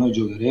chiaro che noi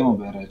giocheremo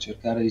per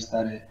cercare di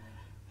stare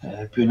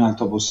più in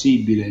alto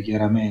possibile,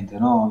 chiaramente,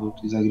 no?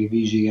 Tutti i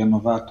sacrifici che hanno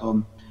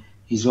fatto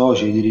i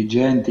soci, i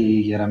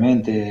dirigenti,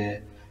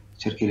 chiaramente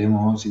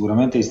cercheremo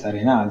sicuramente di stare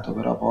in alto,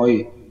 però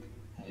poi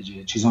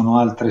ci sono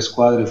altre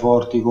squadre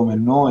forti come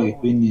noi,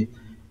 quindi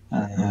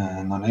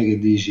non è che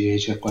dici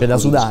c'è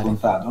qualcosa di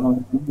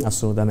scontato.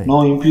 Assolutamente.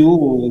 Noi in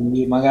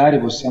più magari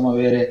possiamo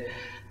avere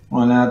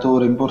un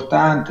allenatore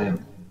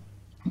importante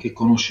che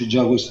conosce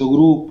già questo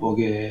gruppo,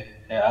 che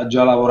ha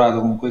già lavorato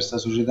con questa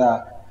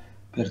società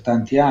per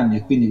tanti anni,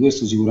 e quindi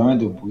questo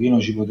sicuramente un pochino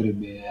ci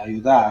potrebbe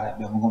aiutare.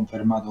 Abbiamo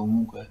confermato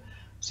comunque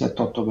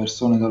 7-8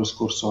 persone dallo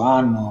scorso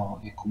anno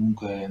che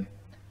comunque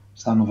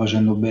stanno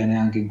facendo bene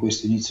anche in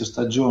questo inizio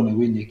stagione,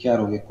 quindi è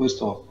chiaro che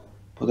questo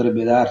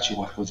potrebbe darci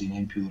qualcosina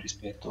in più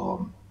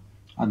rispetto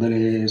a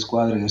delle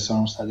squadre che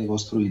sono state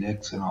costruite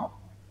ex novo.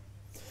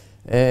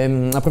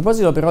 A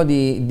proposito però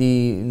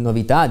di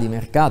novità, di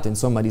mercato,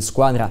 insomma di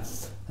squadra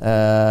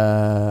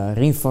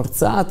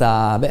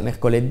rinforzata,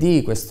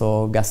 mercoledì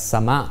questo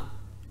Gassama,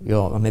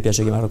 a me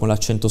piace chiamarlo con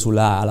l'accento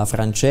sulla alla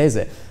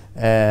francese,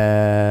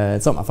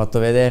 insomma ha fatto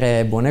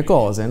vedere buone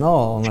cose,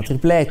 no? Una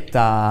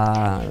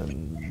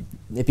tripletta.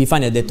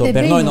 Epifani ha detto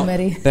per noi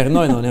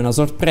non è una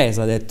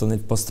sorpresa, ha detto nel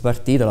post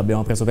partita,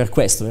 l'abbiamo preso per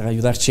questo, per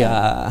aiutarci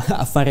a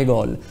fare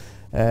gol.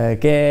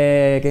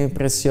 Che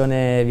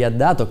impressione vi ha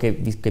dato, che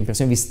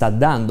impressione vi sta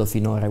dando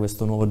finora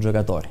questo nuovo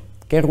giocatore?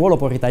 Che ruolo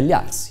può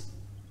ritagliarsi?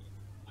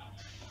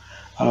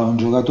 Allora, un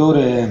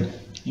giocatore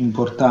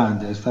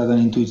importante, è stata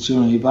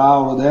l'intuizione di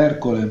Paolo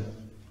D'Ercole,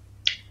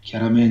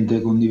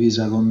 chiaramente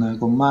condivisa con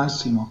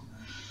Massimo,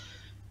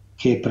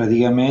 che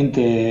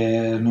praticamente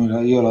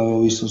io l'avevo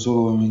visto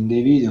solo in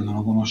dei video, non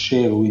lo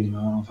conoscevo, quindi mi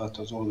avevano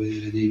fatto solo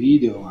vedere dei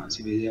video, ma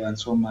si vedeva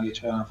insomma che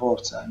c'era una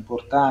forza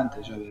importante,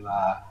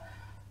 aveva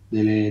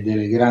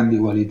delle grandi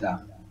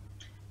qualità.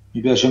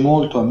 Mi piace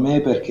molto a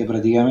me perché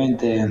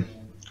praticamente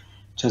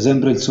c'è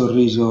sempre il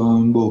sorriso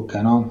in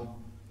bocca, no?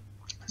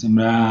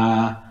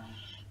 Sembra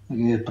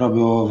che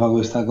proprio fa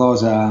questa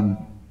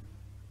cosa,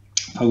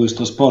 fa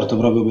questo sport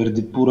proprio per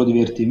puro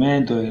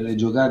divertimento, e le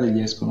giocate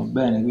gli escono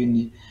bene,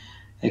 quindi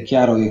è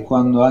chiaro che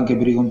quando, anche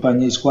per i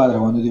compagni di squadra,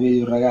 quando ti vedi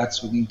un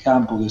ragazzo in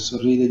campo che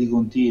sorride di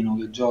continuo,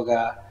 che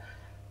gioca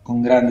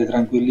con grande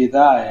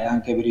tranquillità, e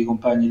anche per i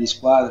compagni di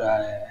squadra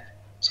è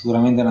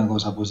sicuramente una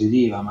cosa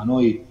positiva. Ma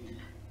noi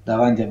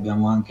davanti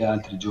abbiamo anche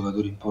altri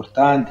giocatori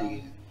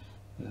importanti,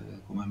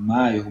 come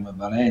Maio, come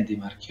Valenti,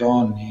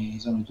 Marchionni,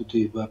 sono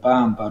tutti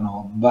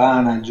Pampano,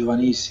 Vana, il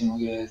giovanissimo,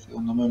 che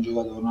secondo me è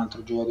un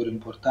altro giocatore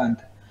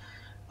importante.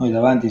 Noi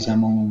davanti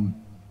siamo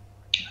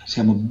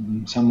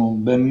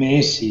ben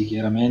messi.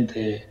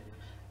 Chiaramente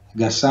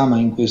Gassama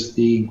in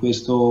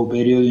questo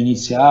periodo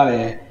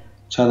iniziale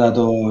ci ha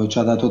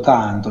dato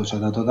tanto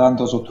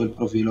sotto il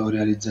profilo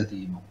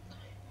realizzativo.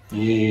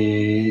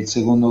 E il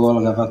secondo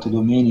gol che ha fatto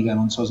domenica,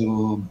 non so se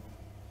lo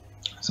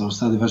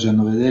state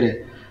facendo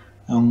vedere,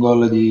 è un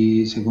gol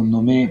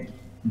secondo me...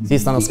 Sì,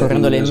 stanno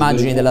scorrendo le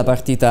immagini della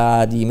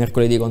partita di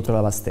mercoledì contro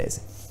la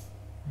Vastese.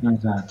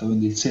 Esatto,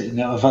 quindi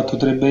ne ha fatto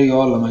 3 bei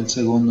gol, ma il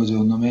secondo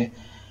secondo me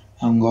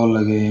è un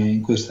gol che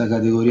in questa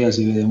categoria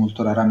si vede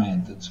molto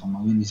raramente, insomma,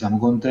 quindi siamo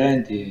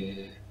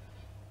contenti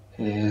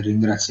e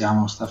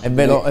ringraziamo staff. E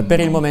per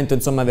il momento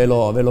insomma ve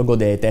lo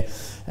godete.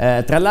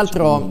 Tra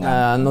l'altro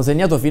hanno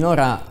segnato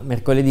finora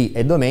mercoledì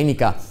e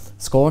domenica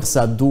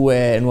scorsa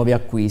 2 nuovi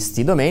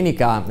acquisti.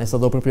 Domenica è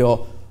stato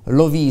proprio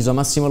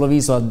Massimo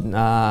Loviso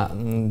a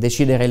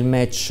decidere il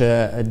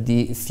match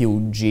di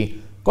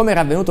Fiuggi. Come era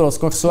avvenuto lo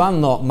scorso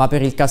anno, ma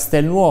per il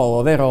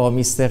Castelnuovo, vero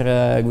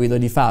mister Guido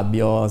Di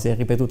Fabio? Si è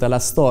ripetuta la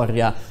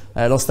storia,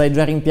 lo stai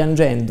già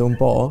rimpiangendo un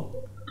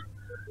po'?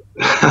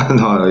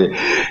 No,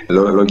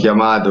 l'ho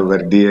chiamato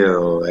per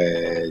dirlo,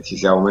 ci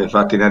siamo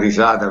fatti una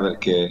risata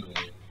perché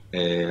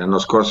l'anno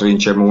scorso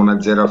vincemmo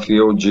 1-0 a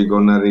Fiuggi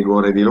con il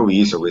rigore di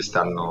Loviso,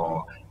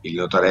 quest'anno il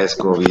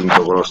Notaresco ha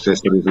vinto con lo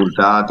stesso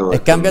risultato.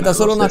 È cambiata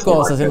solo una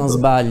cosa, se non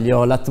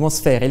sbaglio,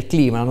 l'atmosfera, il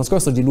clima. L'anno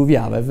scorso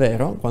diluviava, è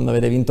vero? Quando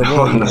avete vinto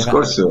voi? L'anno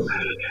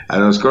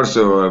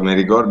scorso mi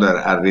ricordo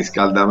al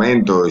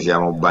riscaldamento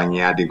siamo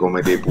bagnati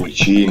come dei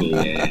pulcini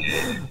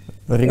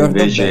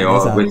invece bene,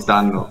 esatto.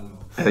 Quest'anno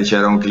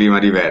c'era un clima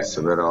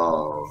diverso,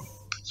 però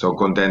sono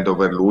contento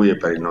per lui e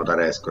per il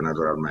Notaresco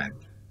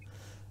naturalmente.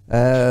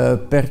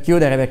 Per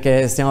chiudere,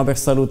 perché stiamo per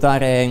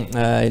salutare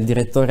il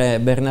direttore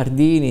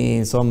Bernardini,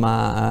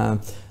 insomma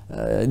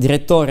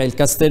Direttore, il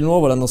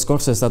Castelnuovo l'anno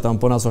scorso è stata un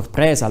po' una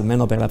sorpresa,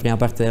 almeno per la prima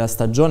parte della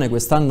stagione.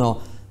 Quest'anno,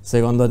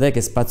 secondo te,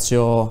 che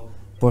spazio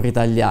può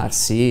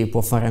ritagliarsi?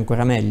 Può fare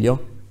ancora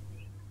meglio?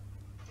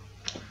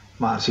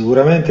 Ma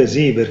sicuramente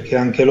sì, perché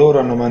anche loro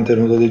hanno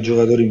mantenuto dei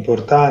giocatori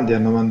importanti,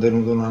 hanno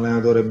mantenuto un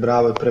allenatore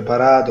bravo e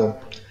preparato,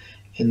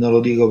 e non lo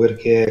dico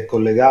perché è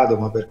collegato,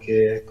 ma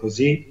perché è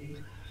così.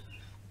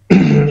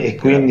 E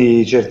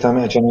quindi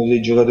certamente hanno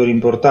dei giocatori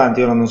importanti.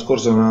 Io l'anno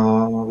scorso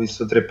ho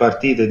visto 3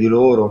 partite di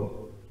loro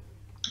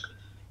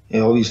e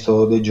ho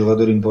visto dei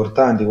giocatori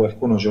importanti,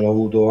 qualcuno ce l'ho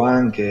avuto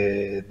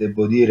anche, e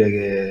devo dire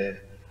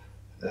che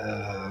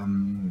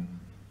ehm,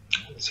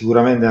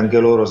 sicuramente anche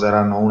loro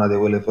saranno una di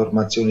quelle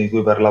formazioni di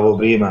cui parlavo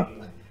prima,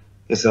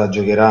 che se la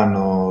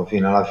giocheranno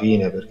fino alla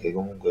fine, perché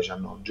comunque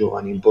hanno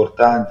giovani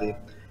importanti,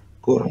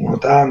 corrono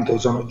tanto,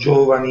 sono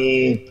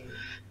giovani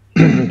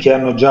che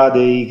hanno già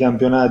dei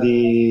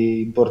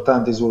campionati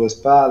importanti sulle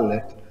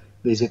spalle,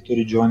 dei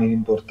settori giovanili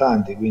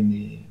importanti,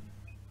 quindi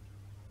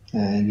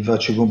gli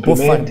faccio i Può far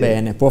complimenti.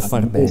 bene, può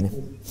far bene.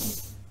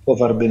 Può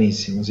far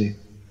benissimo, sì.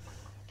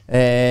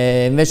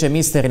 Invece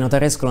mister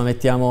Notaresco lo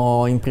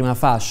mettiamo in prima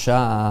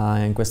fascia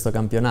in questo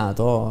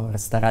campionato,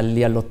 starà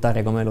lì a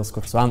lottare come lo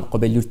scorso anno,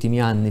 come gli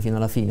ultimi anni fino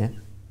alla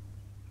fine?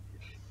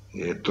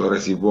 Direttore,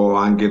 si può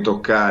anche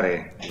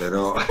toccare,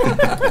 però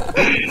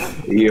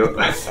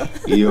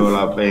io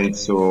la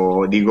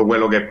penso, dico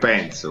quello che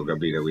penso,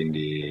 capite?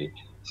 Quindi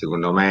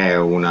secondo me è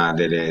una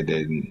delle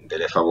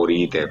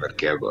favorite,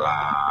 perché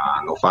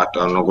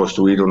hanno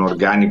costruito un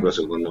organico,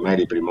 secondo me,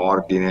 di primo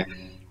ordine,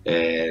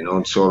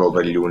 non solo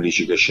per gli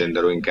 11 che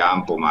scendono in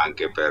campo, ma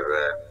anche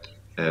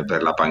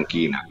per la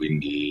panchina.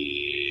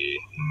 Quindi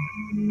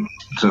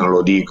non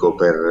lo dico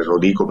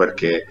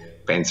perché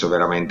penso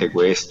veramente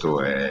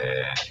questo.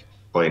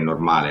 Poi è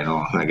normale,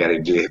 no? Magari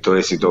il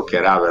direttore si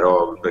toccherà,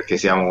 però perché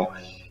siamo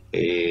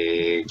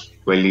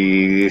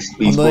quelli Il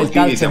mondo del sportivi,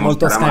 calcio è siamo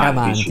molto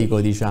scaramantici.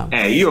 scaramantico, diciamo.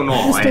 Questo un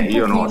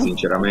Io no, pochino.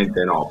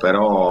 sinceramente no, Ah, tu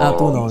però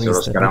no, sono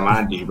mister.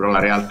 scaramantici, però la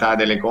realtà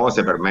delle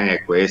cose per me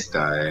è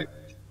questa,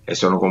 e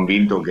sono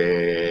convinto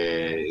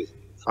che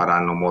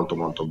faranno molto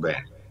molto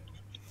bene.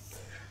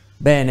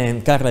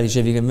 Bene, Carla,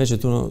 dicevi che invece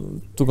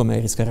tu come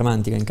eri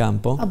scaramantica in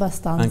campo?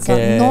 Abbastanza.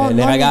 Anche No, le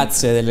non-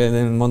 ragazze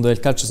del mondo del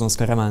calcio sono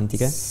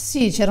scaramantiche?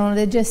 Sì, c'erano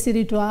dei gesti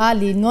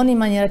rituali, non in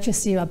maniera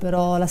eccessiva,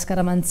 però la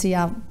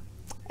scaramanzia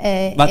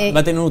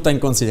Va tenuta in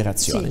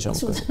considerazione, sì, diciamo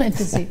così.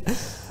 assolutamente sì.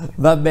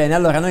 Va bene,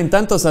 allora noi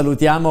intanto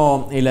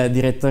salutiamo il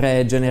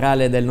direttore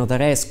generale del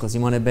Notaresco,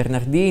 Simone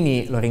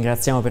Bernardini, lo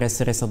ringraziamo per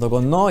essere stato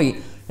con noi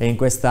in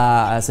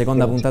questa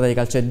seconda puntata di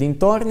Calcio e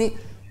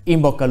Dintorni. In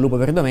bocca al lupo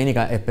per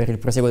domenica e per il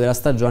proseguo della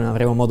stagione,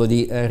 avremo modo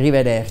di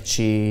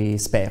rivederci,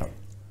 spero.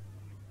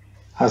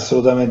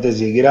 Assolutamente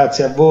sì,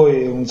 grazie a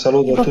voi, un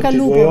saluto In a bocca tutti al i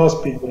tuoi lupo.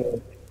 ospiti,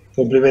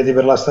 complimenti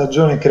per la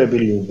stagione e crepi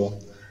il lupo.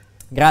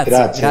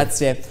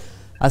 Grazie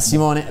a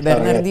Simone Ciao,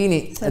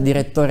 Bernardini,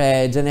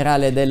 direttore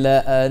generale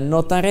del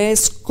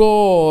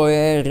Notaresco,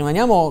 e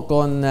rimaniamo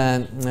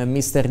con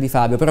mister Di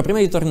Fabio. Però prima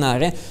di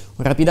tornare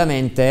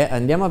rapidamente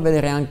andiamo a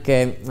vedere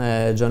anche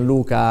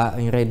Gianluca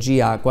in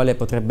regia quale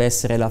potrebbe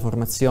essere la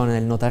formazione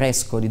del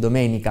Notaresco di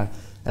domenica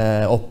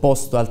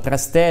opposto al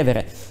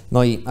Trastevere.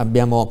 Noi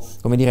abbiamo,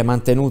 come dire,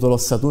 mantenuto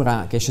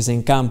l'ossatura che è scesa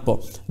in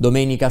campo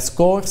domenica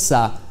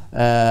scorsa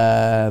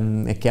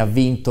e che ha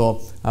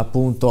vinto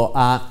appunto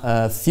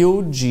a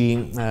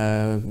Fiuggi,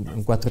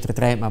 un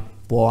 4-3-3, ma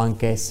può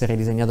anche essere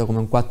disegnato come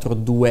un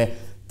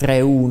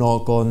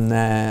 4-2-3-1 con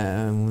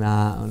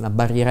una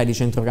barriera di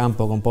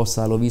centrocampo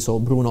composta da Loviso,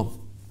 Bruno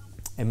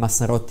e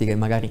Massarotti, che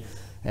magari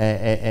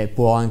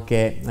può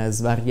anche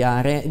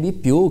svariare di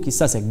più.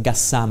 Chissà se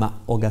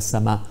Gassama o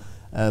Gassamà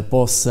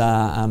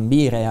possa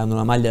ambire a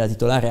una maglia da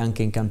titolare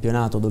anche in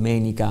campionato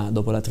domenica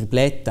dopo la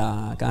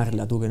tripletta.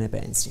 Carla, tu che ne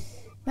pensi?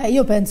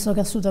 Io penso che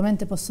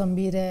assolutamente possa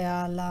ambire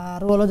al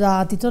ruolo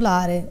da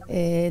titolare,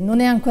 e non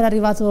è ancora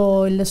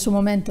arrivato il suo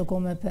momento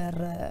come per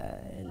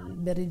il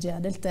Berigea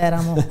del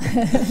Teramo.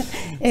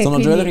 E Sono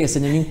quindi, giocatori che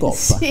segnano in Coppa,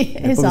 sì,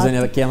 e poi esatto,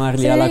 bisogna chiamarli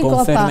segnano alla in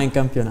conferma Coppa, in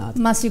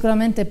campionato. ma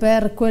sicuramente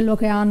per quello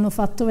che hanno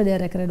fatto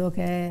vedere credo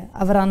che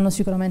avranno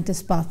sicuramente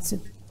spazio.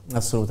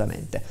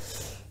 Assolutamente.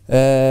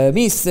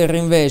 Mister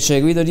invece,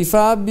 Guido Di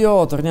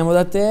Fabio, torniamo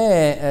da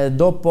te.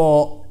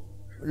 Dopo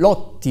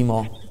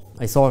l'ottimo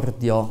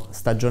esordio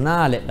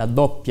stagionale, la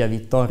doppia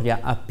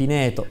vittoria a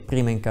Pineto,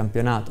 prima in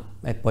campionato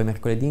e poi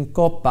mercoledì in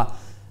Coppa,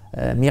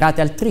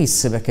 mirate al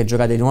tris perché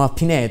giocate di nuovo a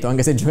Pineto,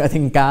 anche se giocate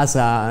in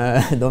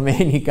casa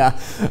domenica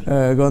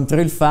contro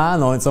il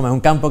Fano. Insomma, è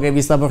un campo che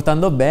vi sta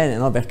portando bene,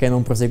 no? Perché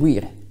non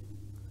proseguire?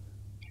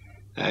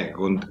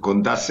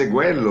 Contasse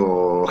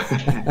quello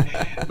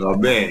va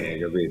bene,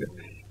 capito?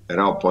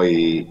 Però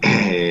poi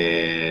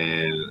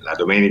la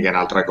domenica è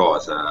un'altra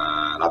cosa,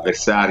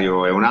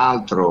 l'avversario è un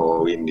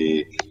altro,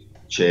 quindi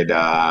c'è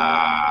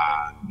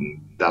da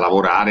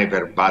lavorare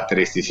per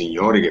battere questi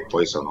signori, che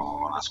poi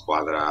sono una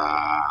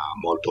squadra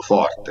molto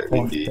forte.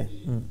 Quindi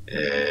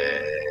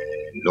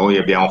noi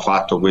abbiamo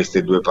fatto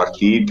queste 2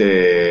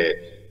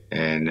 partite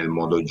nel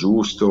modo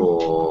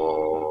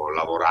giusto,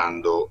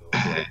 lavorando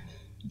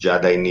già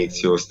da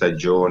inizio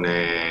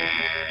stagione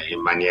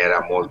in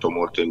maniera molto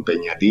molto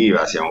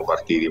impegnativa, siamo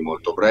partiti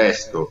molto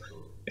presto.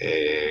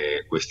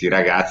 Questi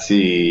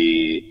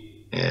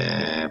ragazzi,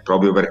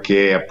 proprio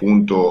perché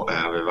appunto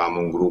avevamo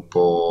un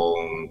gruppo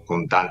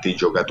con tanti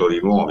giocatori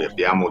nuovi,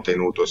 abbiamo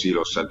tenuto sì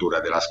l'ossatura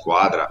della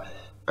squadra,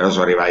 però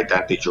sono arrivati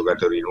tanti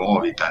giocatori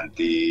nuovi,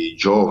 tanti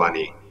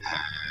giovani,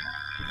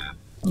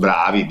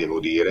 bravi devo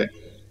dire,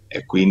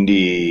 e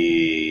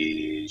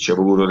quindi ci è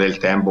voluto del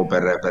tempo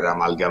per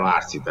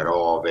amalgamarsi,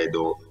 però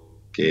vedo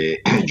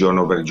che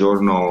giorno per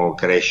giorno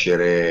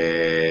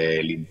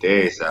crescere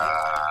l'intesa,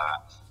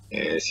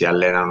 si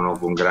allenano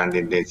con grande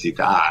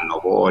intensità, hanno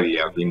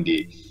voglia,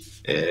 quindi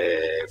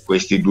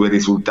questi due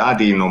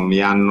risultati non mi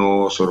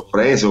hanno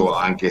sorpreso,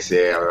 anche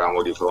se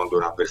avevamo di fronte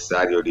un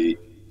avversario di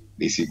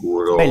Beh,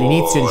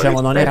 l'inizio sicuro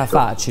diciamo non era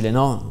rispetto. facile,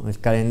 no? Il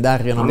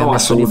calendario non No, vi ha no,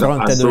 messo di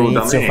fronte ad un inizio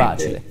assolutamente,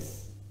 facile.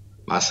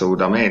 ma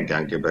assolutamente,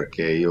 anche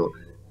perché io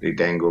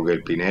ritengo che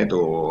il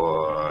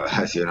Pineto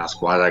sia una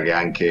squadra che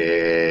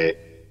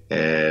anche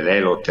lei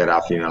lotterà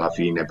fino alla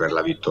fine per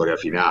la vittoria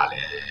finale.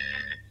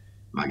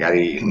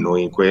 Magari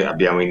noi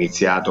abbiamo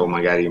iniziato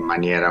magari in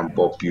maniera un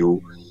po' più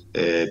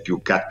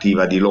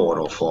cattiva di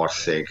loro,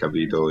 forse,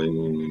 capito?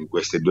 In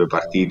queste due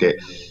partite,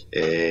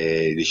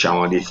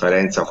 diciamo, la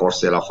differenza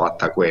forse l'ha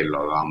fatta quello,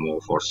 avevamo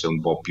forse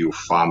un po' più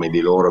fame di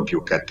loro,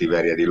 più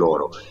cattiveria di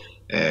loro.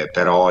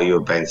 Però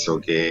io penso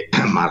che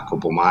Marco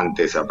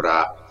Pomante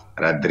saprà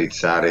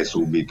raddrizzare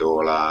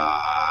subito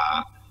la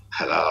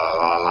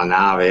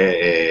nave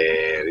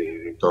e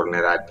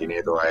ritornerà il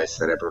Pineto a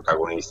essere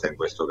protagonista in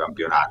questo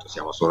campionato.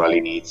 Siamo solo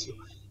all'inizio.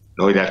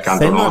 Noi dal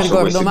canto Se non nostro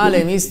ricordo queste due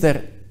male,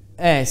 mister,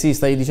 sì,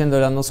 stavi dicendo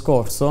l'anno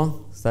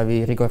scorso?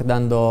 Stavi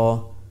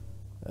ricordando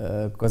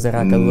cos'era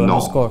accaduto l'anno no,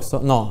 scorso?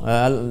 No,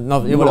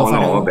 no, io volevo no,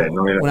 fare no, vabbè,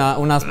 noi la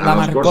l'anno scorso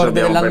marcord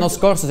abbiamo dell'anno perso.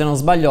 scorso, se non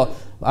sbaglio,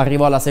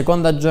 arrivò alla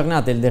seconda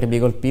giornata il derby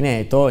col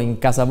Pineto, in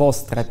casa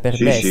vostra e Sì,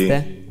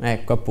 perdeste? sì,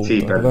 Ecco, sì,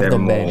 appunto, ricordo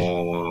bene.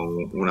 perdemmo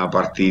una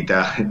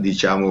partita,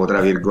 diciamo, tra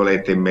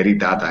virgolette,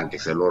 immeritata, anche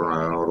se loro non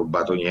avevano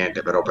rubato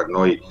niente, però per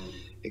noi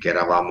che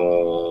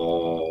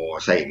eravamo,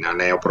 sai, una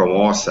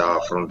neopromossa,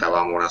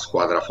 affrontavamo una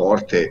squadra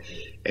forte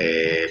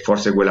e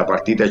forse quella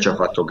partita ci ha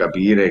fatto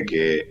capire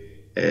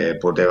che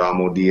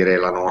potevamo dire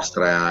la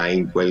nostra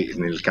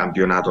nel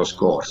campionato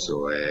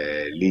scorso.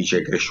 Lì ci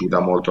è cresciuta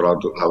molto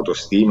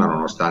l'autostima,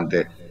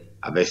 nonostante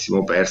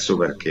avessimo perso,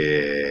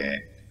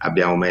 perché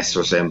abbiamo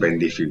messo sempre in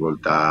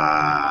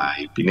difficoltà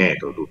il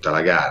Pineto tutta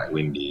la gara,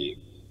 quindi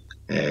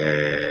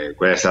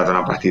quella è stata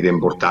una partita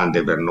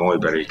importante per noi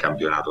per il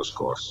campionato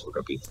scorso,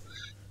 capito?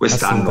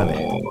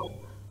 Assolutamente. Quest'anno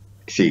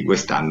sì,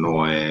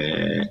 quest'anno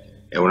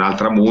è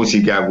un'altra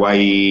musica,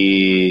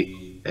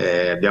 guai,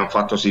 abbiamo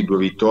fatto sì 2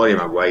 vittorie,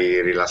 ma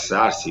guai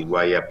rilassarsi,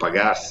 guai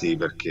appagarsi,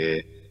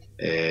 perché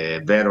è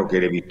vero che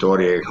le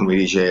vittorie, come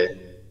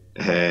dice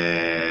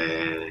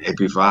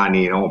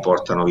Epifani, no,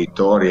 portano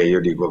vittorie.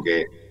 Io dico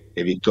che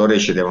le vittorie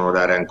ci devono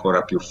dare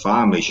ancora più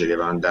fame, ci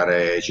devono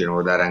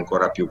dare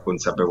ancora più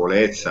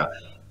consapevolezza,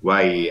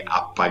 guai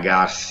a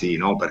pagarsi,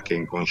 no? Perché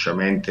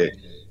inconsciamente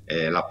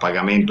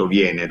l'appagamento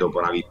viene dopo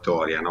una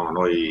vittoria, no?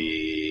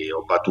 Noi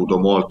ho battuto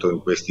molto in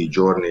questi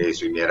giorni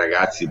sui miei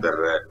ragazzi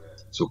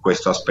su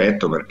questo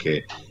aspetto,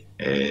 perché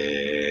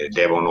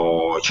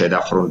c'è da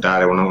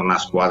affrontare una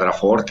squadra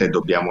forte e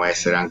dobbiamo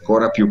essere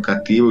ancora più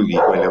cattivi di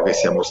quello che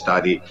siamo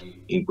stati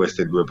in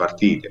queste due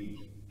partite.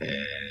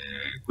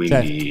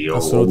 Certo, Quindi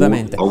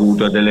assolutamente. ho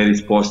avuto delle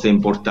risposte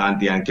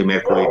importanti anche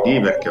mercoledì,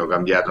 perché ho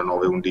cambiato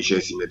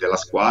 9/11 della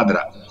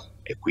squadra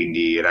e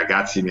quindi i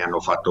ragazzi mi hanno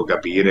fatto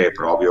capire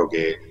proprio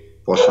che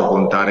posso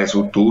contare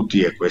su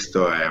tutti, e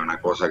questo è una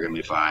cosa che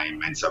mi fa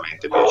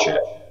immensamente piacere.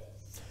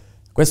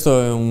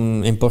 Questo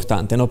è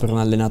importante, no, per un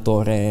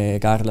allenatore,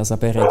 Carla,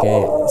 sapere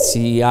che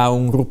si ha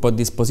un gruppo a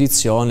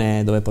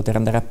disposizione dove poter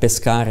andare a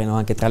pescare, no,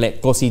 anche tra le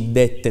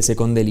cosiddette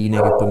seconde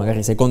linee, che poi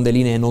magari seconde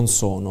linee non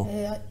sono.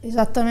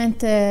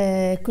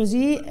 Esattamente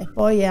così. E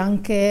poi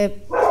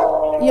anche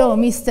io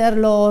mister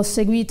l'ho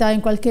seguita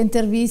in qualche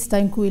intervista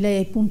in cui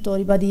lei appunto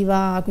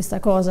ribadiva questa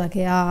cosa,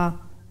 che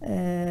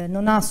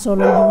non ha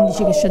solo gli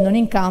 11 che scendono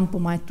in campo,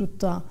 ma è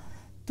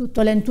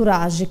tutto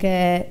l'entourage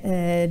che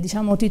è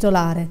diciamo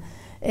titolare.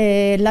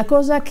 La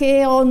cosa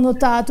che ho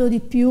notato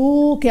di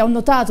più, che ho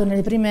notato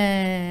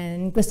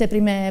in queste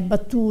prime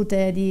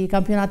battute di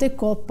campionato e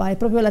coppa, è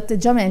proprio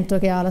l'atteggiamento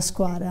che ha la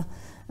squadra.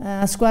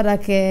 Una squadra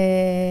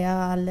che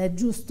ha il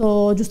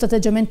giusto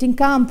atteggiamento in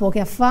campo,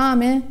 che ha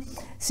fame.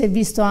 Si è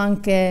visto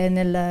anche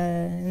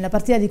nella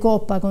partita di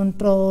coppa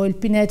contro il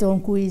Pineto,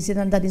 con cui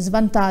siete andati in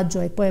svantaggio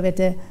e poi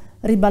avete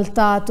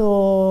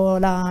ribaltato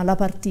la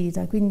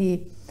partita.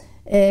 Quindi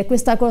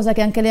questa cosa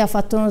che anche lei ha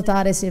fatto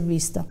notare si è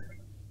vista.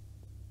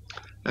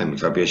 Mi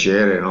fa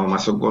piacere, no? Ma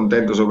sono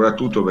contento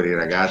soprattutto per i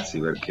ragazzi,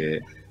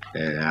 perché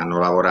hanno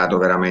lavorato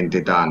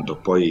veramente tanto.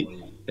 Poi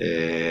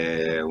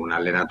un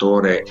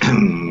allenatore,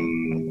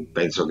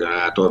 penso che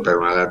per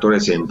un allenatore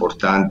sia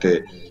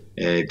importante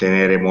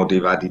tenere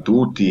motivati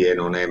tutti, e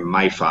non è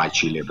mai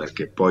facile,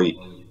 perché poi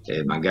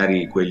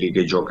magari quelli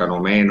che giocano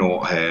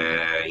meno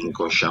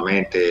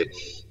inconsciamente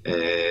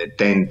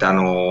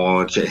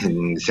tentano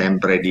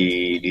sempre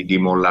di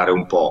mollare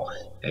un po'.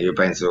 Io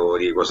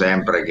dico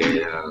sempre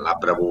che la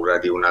bravura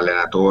di un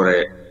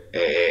allenatore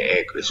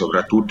è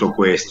soprattutto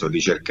questo,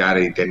 di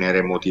cercare di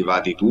tenere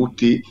motivati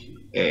tutti,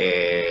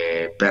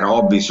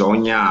 però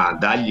bisogna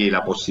dargli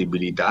la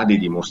possibilità di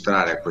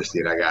dimostrare a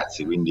questi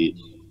ragazzi. Quindi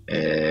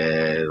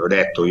ho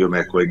detto, io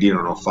mercoledì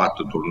non ho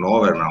fatto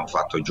turnover, ma ho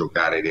fatto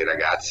giocare dei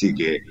ragazzi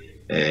che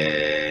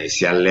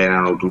si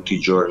allenano tutti i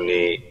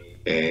giorni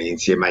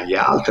insieme agli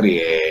altri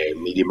e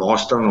mi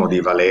dimostrano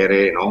di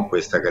valere, no,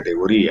 questa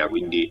categoria.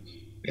 Quindi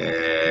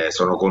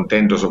sono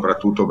contento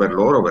soprattutto per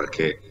loro,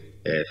 perché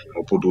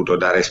ho potuto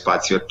dare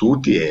spazio a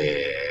tutti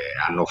e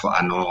hanno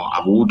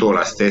avuto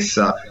la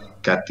stessa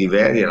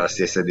cattiveria, la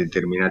stessa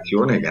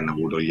determinazione che hanno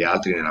avuto gli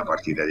altri nella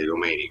partita di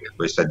domenica.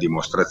 Questa è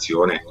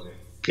dimostrazione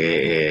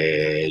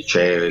che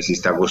si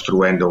sta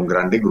costruendo un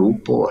grande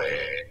gruppo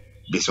e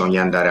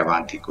bisogna andare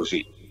avanti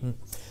così.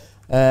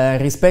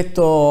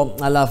 Rispetto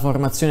alla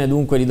formazione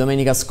dunque di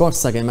domenica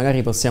scorsa, che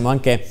magari possiamo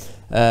anche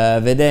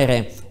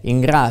vedere in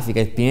grafica,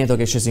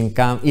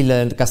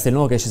 il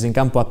Castelnuovo che è sceso in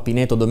campo a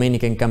Pineto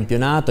domenica in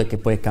campionato e che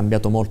poi è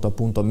cambiato molto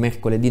appunto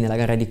mercoledì nella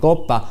gara di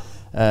Coppa,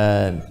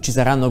 ci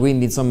saranno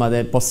quindi insomma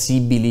delle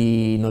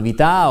possibili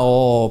novità,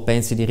 o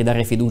pensi di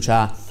ridare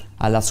fiducia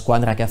alla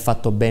squadra che ha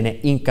fatto bene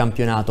in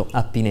campionato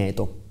a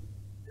Pineto?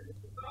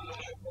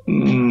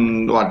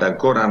 Guarda,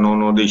 ancora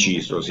non ho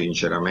deciso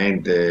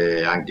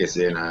sinceramente, anche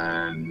se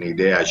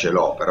un'idea ce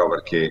l'ho, però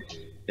perché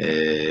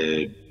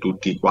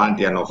tutti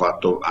quanti hanno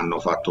fatto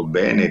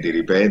bene, ti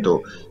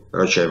ripeto,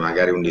 però c'è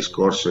magari un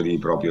discorso di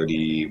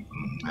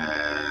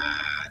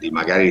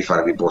magari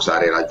far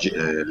riposare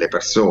le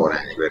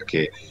persone,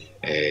 perché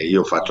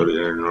io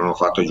non ho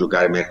fatto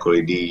giocare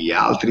mercoledì gli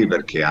altri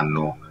perché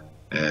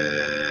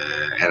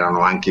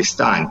erano anche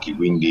stanchi,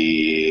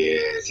 quindi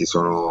si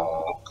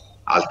sono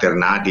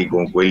alternati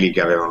con quelli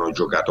che avevano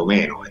giocato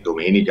meno, e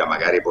domenica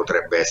magari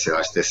potrebbe essere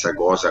la stessa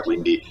cosa,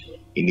 quindi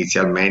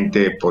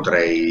inizialmente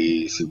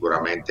potrei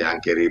sicuramente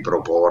anche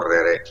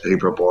riproporre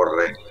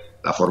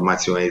la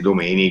formazione di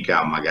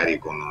domenica, magari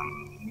con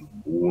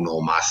uno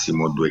o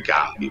massimo due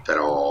cambi,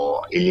 però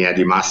in linea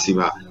di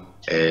massima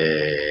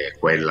è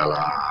quella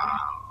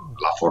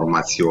la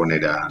formazione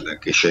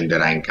che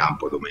scenderà in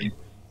campo domenica.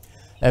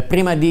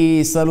 Prima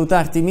di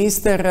salutarti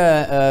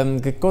mister,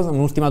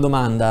 un'ultima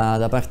domanda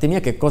da parte mia: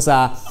 che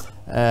cosa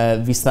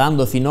vi sta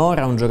dando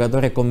finora un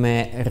giocatore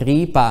come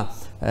Ripa,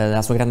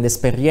 la sua grande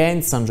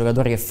esperienza, un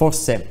giocatore che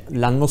forse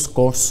l'anno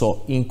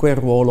scorso in quel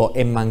ruolo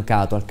è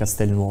mancato al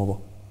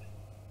Castelnuovo?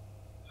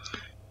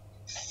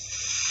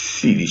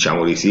 Sì,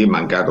 diciamo di sì, è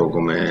mancato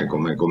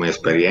come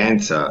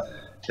esperienza,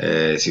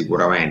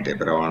 sicuramente,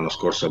 però l'anno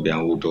scorso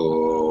abbiamo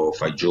avuto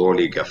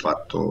Fagioli che ha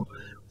fatto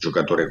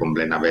giocatore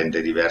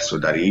completamente diverso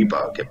da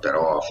Ripa, che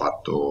però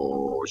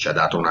ci ha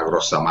dato una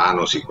grossa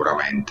mano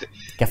sicuramente.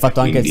 Che ha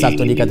fatto anche il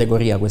salto di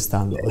categoria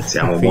quest'anno.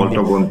 Siamo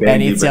molto contenti. Ha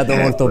iniziato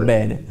molto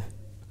bene.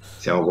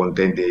 Siamo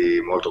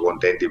molto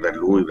contenti per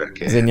lui,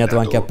 perché ha segnato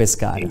anche a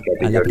Pescara. In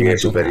categorie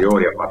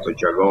superiori ha fatto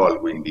già gol,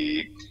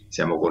 quindi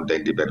siamo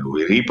contenti per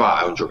lui.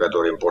 Ripa è un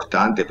giocatore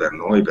importante per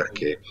noi,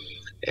 perché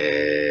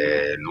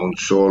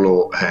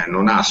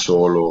non ha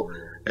solo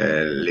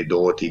le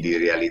doti di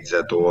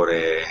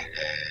realizzatore,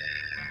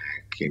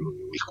 che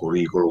il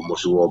curriculum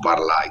suo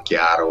parla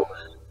chiaro,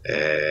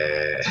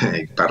 è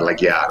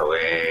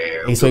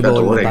i suoi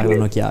gol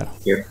parlano chiaro.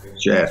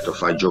 Certo,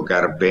 fa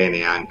giocare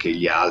bene anche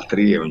gli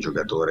altri, è un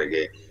giocatore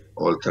che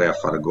oltre a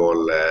far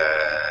gol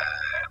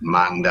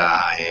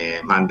manda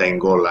in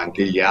gol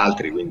anche gli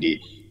altri, quindi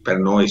per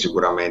noi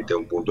sicuramente è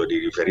un punto di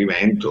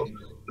riferimento,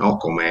 no?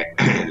 Come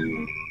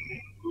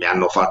mi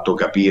hanno fatto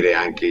capire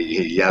anche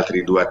gli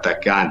altri due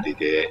attaccanti,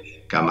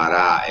 che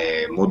Camarà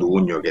e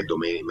Modugno, che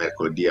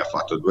mercoledì ha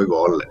fatto 2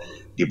 gol,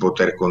 di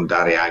poter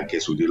contare anche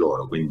su di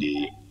loro.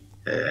 Quindi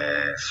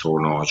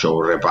c'è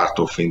un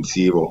reparto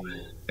offensivo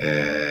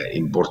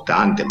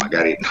importante,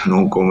 magari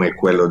non come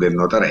quello del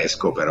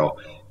Notaresco, però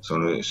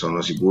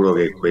sono sicuro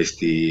che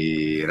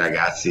questi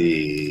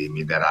ragazzi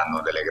mi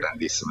daranno delle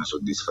grandissime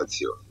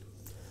soddisfazioni.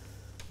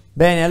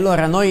 Bene,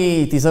 allora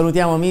noi ti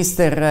salutiamo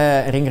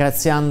mister,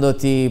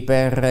 ringraziandoti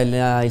per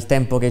il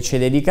tempo che ci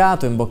hai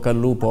dedicato. In bocca al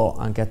lupo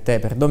anche a te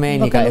per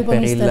domenica e per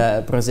mister.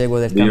 Il proseguo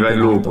del campionato. Viva il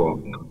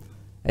lupo!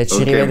 E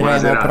ci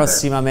rivedremo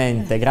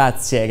prossimamente.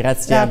 Grazie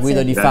a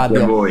Guido Di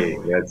Fabio, a voi,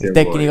 il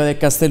tecnico del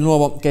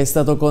Castelnuovo, che è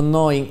stato con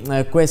noi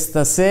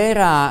questa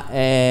sera.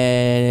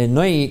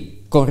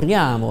 Noi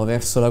corriamo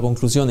verso la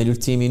conclusione, gli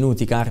ultimi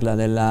minuti, Carla,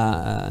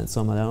 della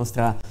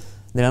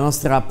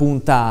nostra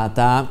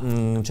puntata.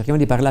 Cerchiamo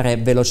di parlare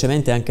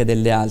velocemente anche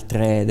delle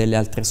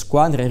altre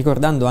squadre,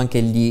 ricordando anche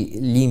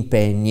gli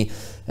impegni.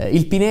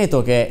 Il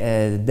Pineto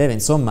che deve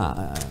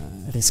insomma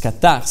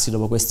riscattarsi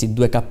dopo questi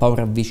 2 KO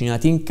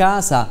ravvicinati in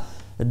casa,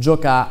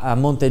 gioca a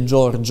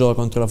Montegiorgio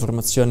contro la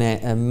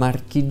formazione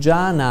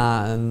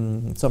marchigiana.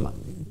 Insomma,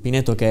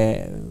 Pineto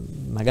che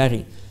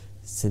magari,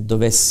 se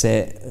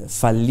dovesse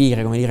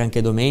fallire, come dire,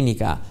 anche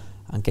domenica,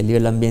 anche a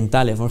livello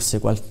ambientale forse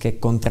qualche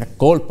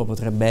contraccolpo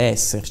potrebbe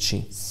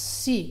esserci.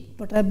 Sì,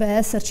 potrebbe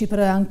esserci,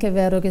 però è anche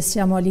vero che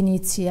siamo agli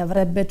inizi,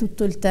 avrebbe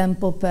tutto il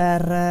tempo per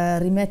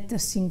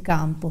rimettersi in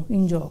campo,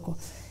 in gioco.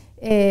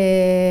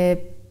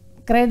 E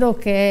credo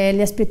che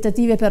le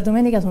aspettative per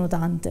domenica sono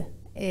tante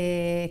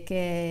e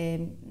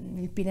che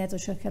il Pineto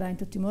cercherà in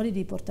tutti i modi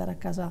di portare a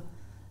casa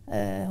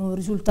un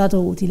risultato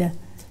utile.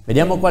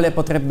 Vediamo quale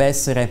potrebbe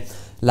essere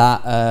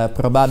la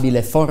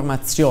probabile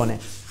formazione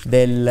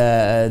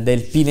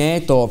del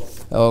Pineto,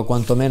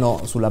 quantomeno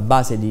sulla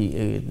base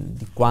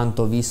di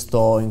quanto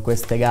visto in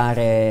queste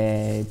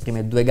gare,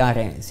 prime 2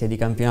 gare sia di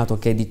campionato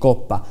che di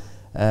Coppa,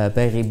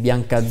 per i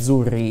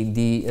biancazzurri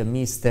di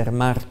mister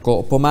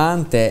Marco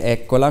Pomante.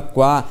 Eccola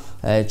qua,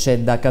 c'è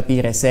da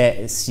capire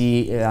se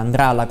si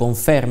andrà alla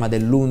conferma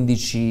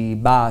dell'11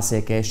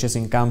 base che è sceso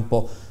in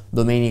campo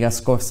domenica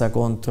scorsa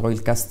contro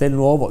il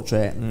Castelnuovo,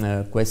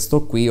 cioè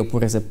questo qui,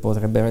 oppure se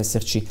potrebbero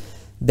esserci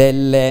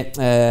delle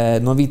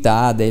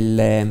novità,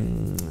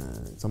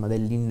 insomma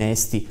degli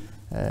innesti,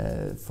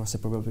 forse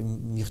proprio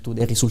in virtù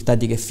dei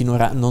risultati che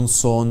finora non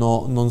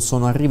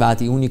sono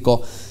arrivati.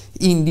 Unico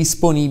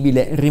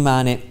indisponibile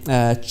rimane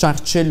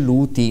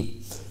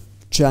Ciarcelluti.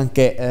 C'è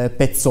anche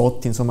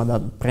Pezzotti, insomma, da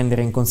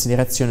prendere in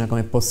considerazione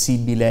come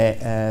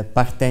possibile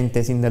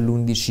partente sin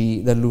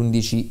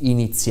dall'11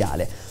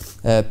 iniziale.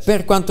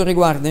 Per quanto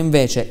riguarda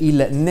invece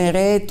il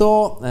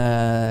Nereto,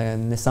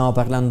 ne stavamo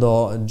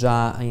parlando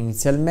già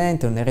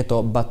inizialmente, un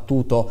Nereto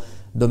battuto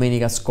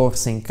domenica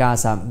scorsa in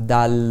casa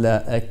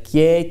dal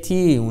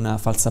Chieti, una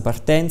falsa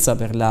partenza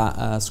per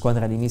la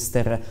squadra di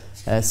mister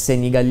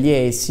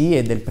Senigalliesi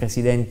e del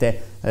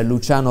presidente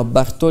Luciano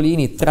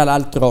Bartolini. Tra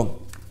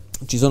l'altro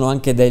ci sono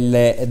anche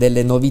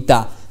delle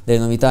novità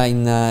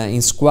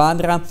in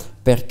squadra,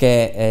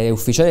 perché è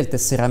ufficiale il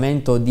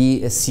tesseramento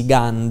di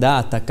Siganda,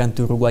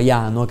 attaccante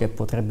uruguaiano, che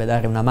potrebbe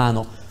dare una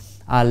mano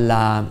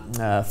alla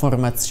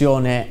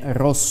formazione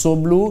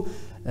rossoblù.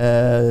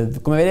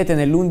 Come vedete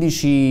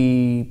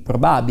nell'11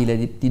 probabile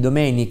di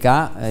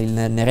domenica, il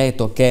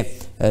Nereto che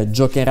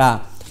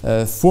giocherà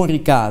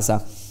fuori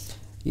casa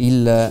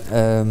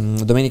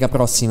domenica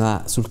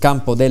prossima sul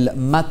campo del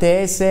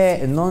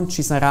Matese, non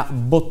ci sarà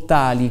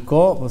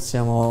Bottalico.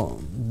 Possiamo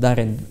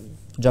dare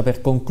già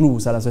per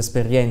conclusa la sua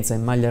esperienza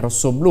in maglia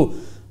rossoblù,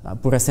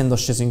 pur essendo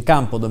sceso in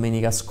campo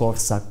domenica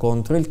scorsa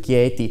contro il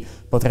Chieti.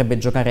 Potrebbe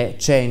giocare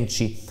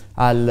Cenci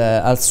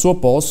al suo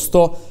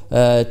posto.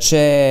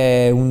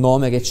 C'è un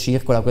nome che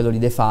circola, quello di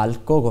De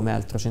Falco, come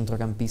altro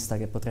centrocampista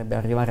che potrebbe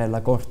arrivare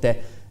alla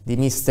corte di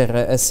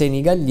mister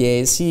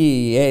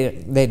Senigalliesi,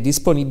 ed è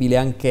disponibile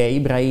anche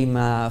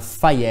Ibrahim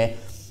Fayet,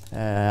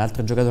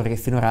 altro giocatore che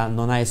finora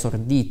non ha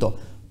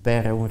esordito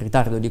per un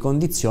ritardo di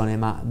condizione,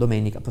 ma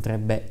domenica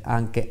potrebbe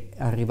anche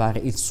arrivare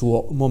il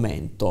suo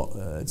momento.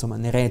 Insomma,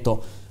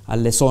 Nereto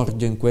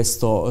all'esordio in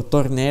questo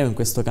torneo, in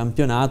questo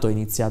campionato, è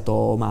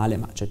iniziato male,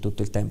 ma c'è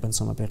tutto il tempo,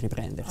 insomma, per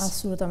riprendersi.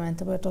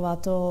 Assolutamente, poi ho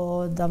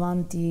trovato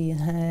davanti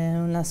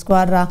una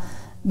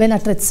squadra ben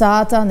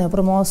attrezzata,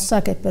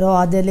 neopromossa, che però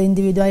ha delle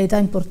individualità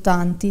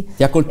importanti.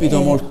 Ti ha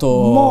colpito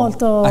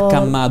molto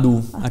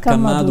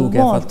Akamadu che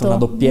ha fatto una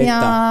doppietta? Mi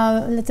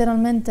ha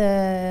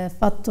letteralmente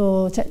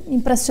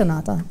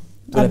impressionata.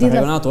 Tu l'hai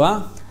paragonato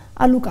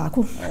a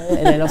Lukaku.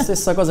 È la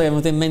stessa cosa che è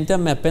venuta in mente a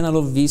me appena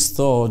l'ho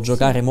visto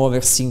giocare,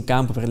 muoversi in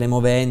campo, per le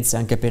movenze,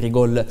 anche per i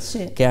gol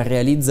che ha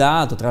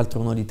realizzato. Tra l'altro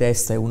uno di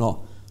testa e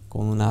uno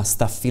con una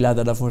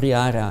staffilata da fuori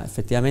area.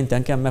 Effettivamente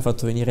anche a me ha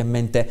fatto venire in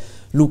mente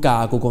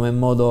Lukaku come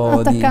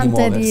modo di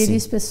muoversi. di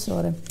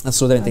spessore.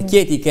 Assolutamente.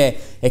 Chieti che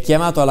è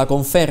chiamato alla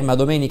conferma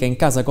domenica in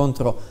casa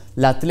contro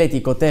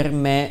l'Atletico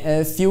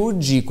Terme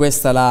Fiuggi.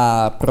 Questa è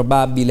la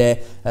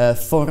probabile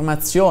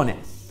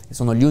formazione.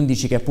 Sono gli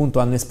 11 che appunto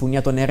hanno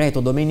espugnato Nereto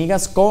domenica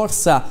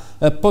scorsa.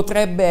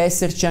 Potrebbe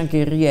esserci anche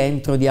il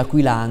rientro di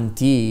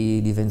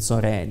Aquilanti,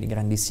 difensore di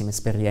grandissima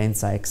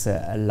esperienza,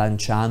 ex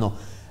Lanciano,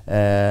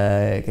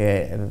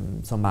 che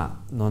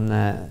insomma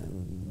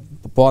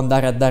può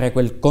andare a dare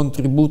quel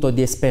contributo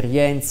di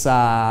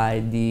esperienza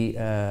e di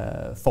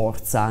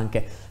forza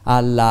anche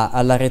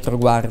alla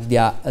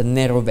retroguardia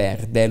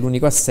nero-verde.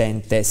 L'unico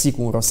assente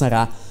sicuro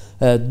sarà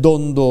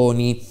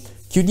Dondoni.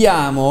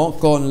 Chiudiamo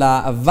con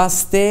la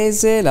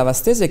Vastese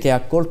che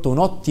ha colto un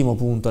ottimo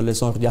punto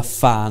all'esordio a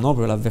Fano,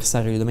 proprio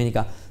l'avversario di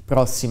domenica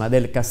prossima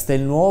del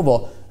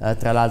Castelnuovo,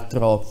 tra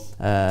l'altro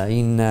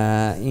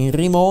in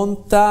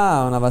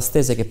rimonta. Una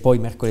Vastese che poi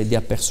mercoledì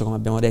ha perso, come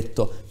abbiamo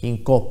detto,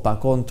 in Coppa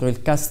contro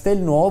il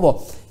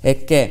Castelnuovo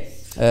e che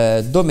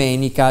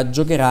domenica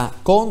giocherà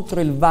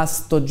contro il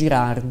Vasto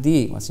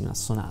Girardi, quasi una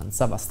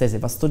assonanza, Vastese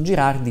Vasto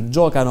Girardi.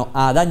 Giocano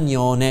ad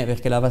Agnone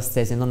perché la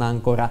Vastese non ha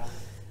ancora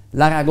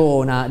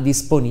l'Aragona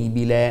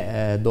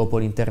disponibile dopo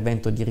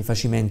l'intervento di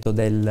rifacimento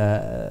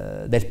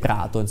del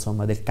prato,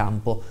 insomma del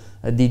campo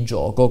di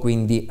gioco,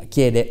 quindi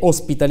chiede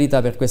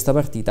ospitalità per questa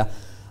partita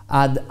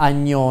ad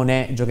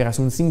Agnone. Giocherà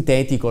su un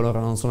sintetico, loro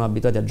non sono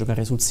abituati a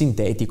giocare sul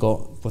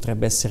sintetico.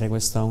 Potrebbe essere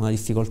questa una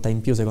difficoltà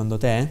in più secondo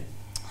te?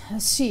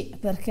 Sì,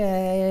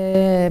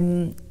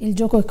 perché il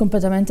gioco è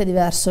completamente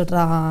diverso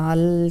tra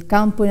il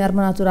campo in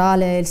erba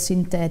naturale e il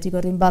sintetico.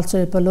 Il rimbalzo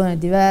del pallone è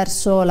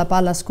diverso, la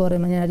palla scorre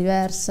in maniera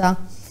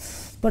diversa.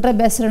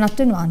 potrebbe essere un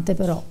attenuante,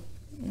 però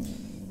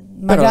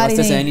Però magari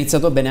la stessa è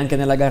iniziato bene anche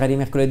nella gara di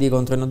mercoledì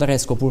contro il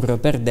Notaresco, pur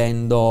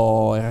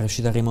perdendo era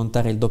riuscita a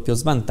rimontare il doppio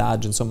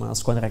svantaggio. Insomma, una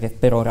squadra che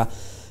per ora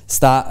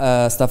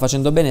sta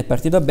facendo bene, è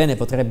partita bene.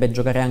 Potrebbe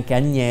giocare anche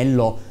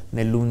Agnello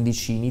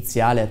nell'11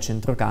 iniziale a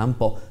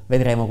centrocampo.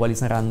 Vedremo quali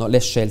saranno le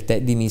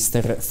scelte di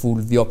mister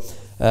Fulvio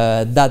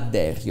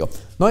D'Adderio.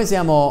 Noi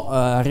siamo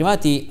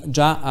arrivati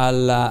già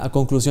alla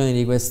conclusione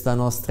di questa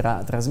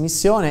nostra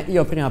trasmissione.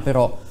 Io prima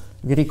però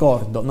vi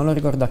ricordo, non lo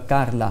ricordo a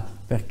Carla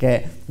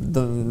perché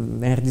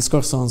venerdì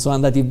scorso non sono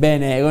andati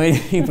bene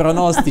i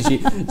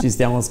pronostici, ci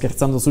stiamo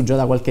scherzando su già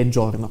da qualche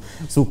giorno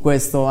su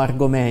questo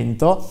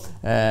argomento,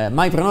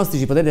 ma i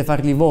pronostici potete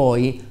farli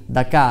voi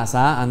da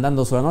casa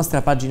andando sulla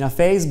nostra pagina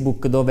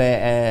Facebook,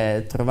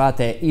 dove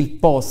trovate il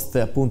post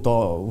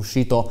appunto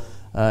uscito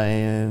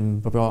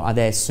proprio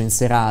adesso in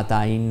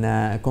serata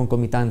in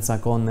concomitanza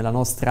con la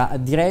nostra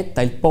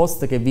diretta, il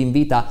post che vi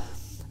invita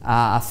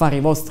a fare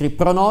i vostri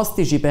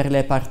pronostici per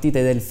le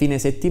partite del fine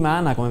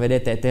settimana. Come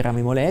vedete, Teramo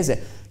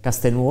Imolese,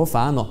 Castelnuovo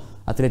Fano,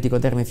 Atletico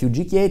Terme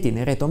Fiuggi Chieti,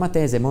 Nereto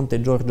Matese,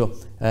 Montegiorgio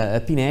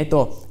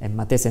Pineto e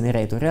Matese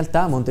Nereto in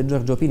realtà,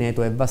 Montegiorgio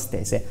Pineto e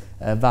Vastese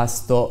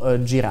Vasto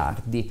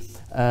Girardi.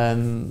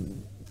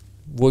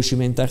 Vuoi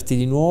cimentarti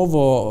di nuovo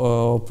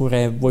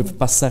oppure vuoi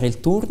passare il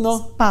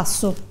turno?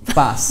 Passo.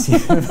 Passi,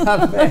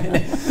 va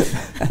bene.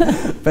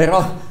 Però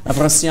la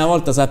prossima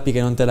volta sappi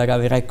che non te la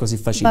caverai così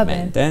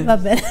facilmente. Va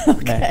bene,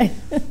 ok. Beh,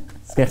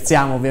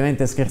 scherziamo,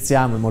 ovviamente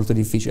scherziamo, è molto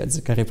difficile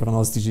azzeccare i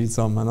pronostici,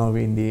 insomma, no?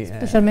 Quindi,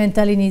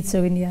 specialmente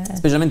all'inizio.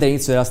 Specialmente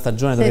all'inizio della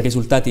stagione, dove sì, i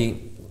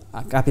risultati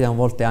capitano a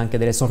volte anche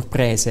delle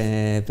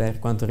sorprese per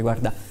quanto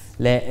riguarda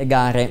le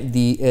gare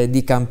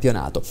di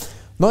campionato.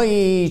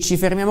 Noi ci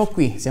fermiamo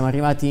qui, siamo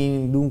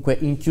arrivati dunque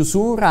in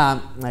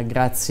chiusura,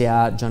 grazie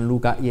a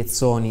Gianluca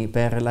Iezzoni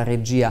per la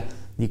regia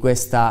di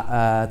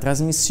questa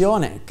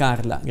trasmissione.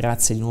 Carla,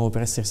 grazie di nuovo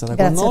per essere stata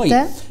con noi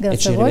e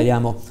ci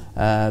rivediamo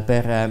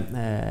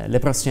per le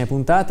prossime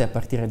puntate a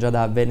partire già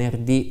da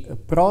venerdì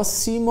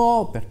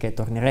prossimo, perché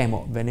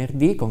torneremo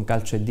venerdì con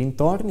Calcio e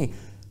Dintorni,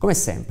 come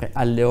sempre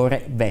alle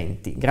ore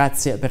 20.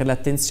 Grazie per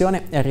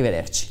l'attenzione e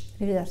arrivederci.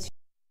 Arrivederci.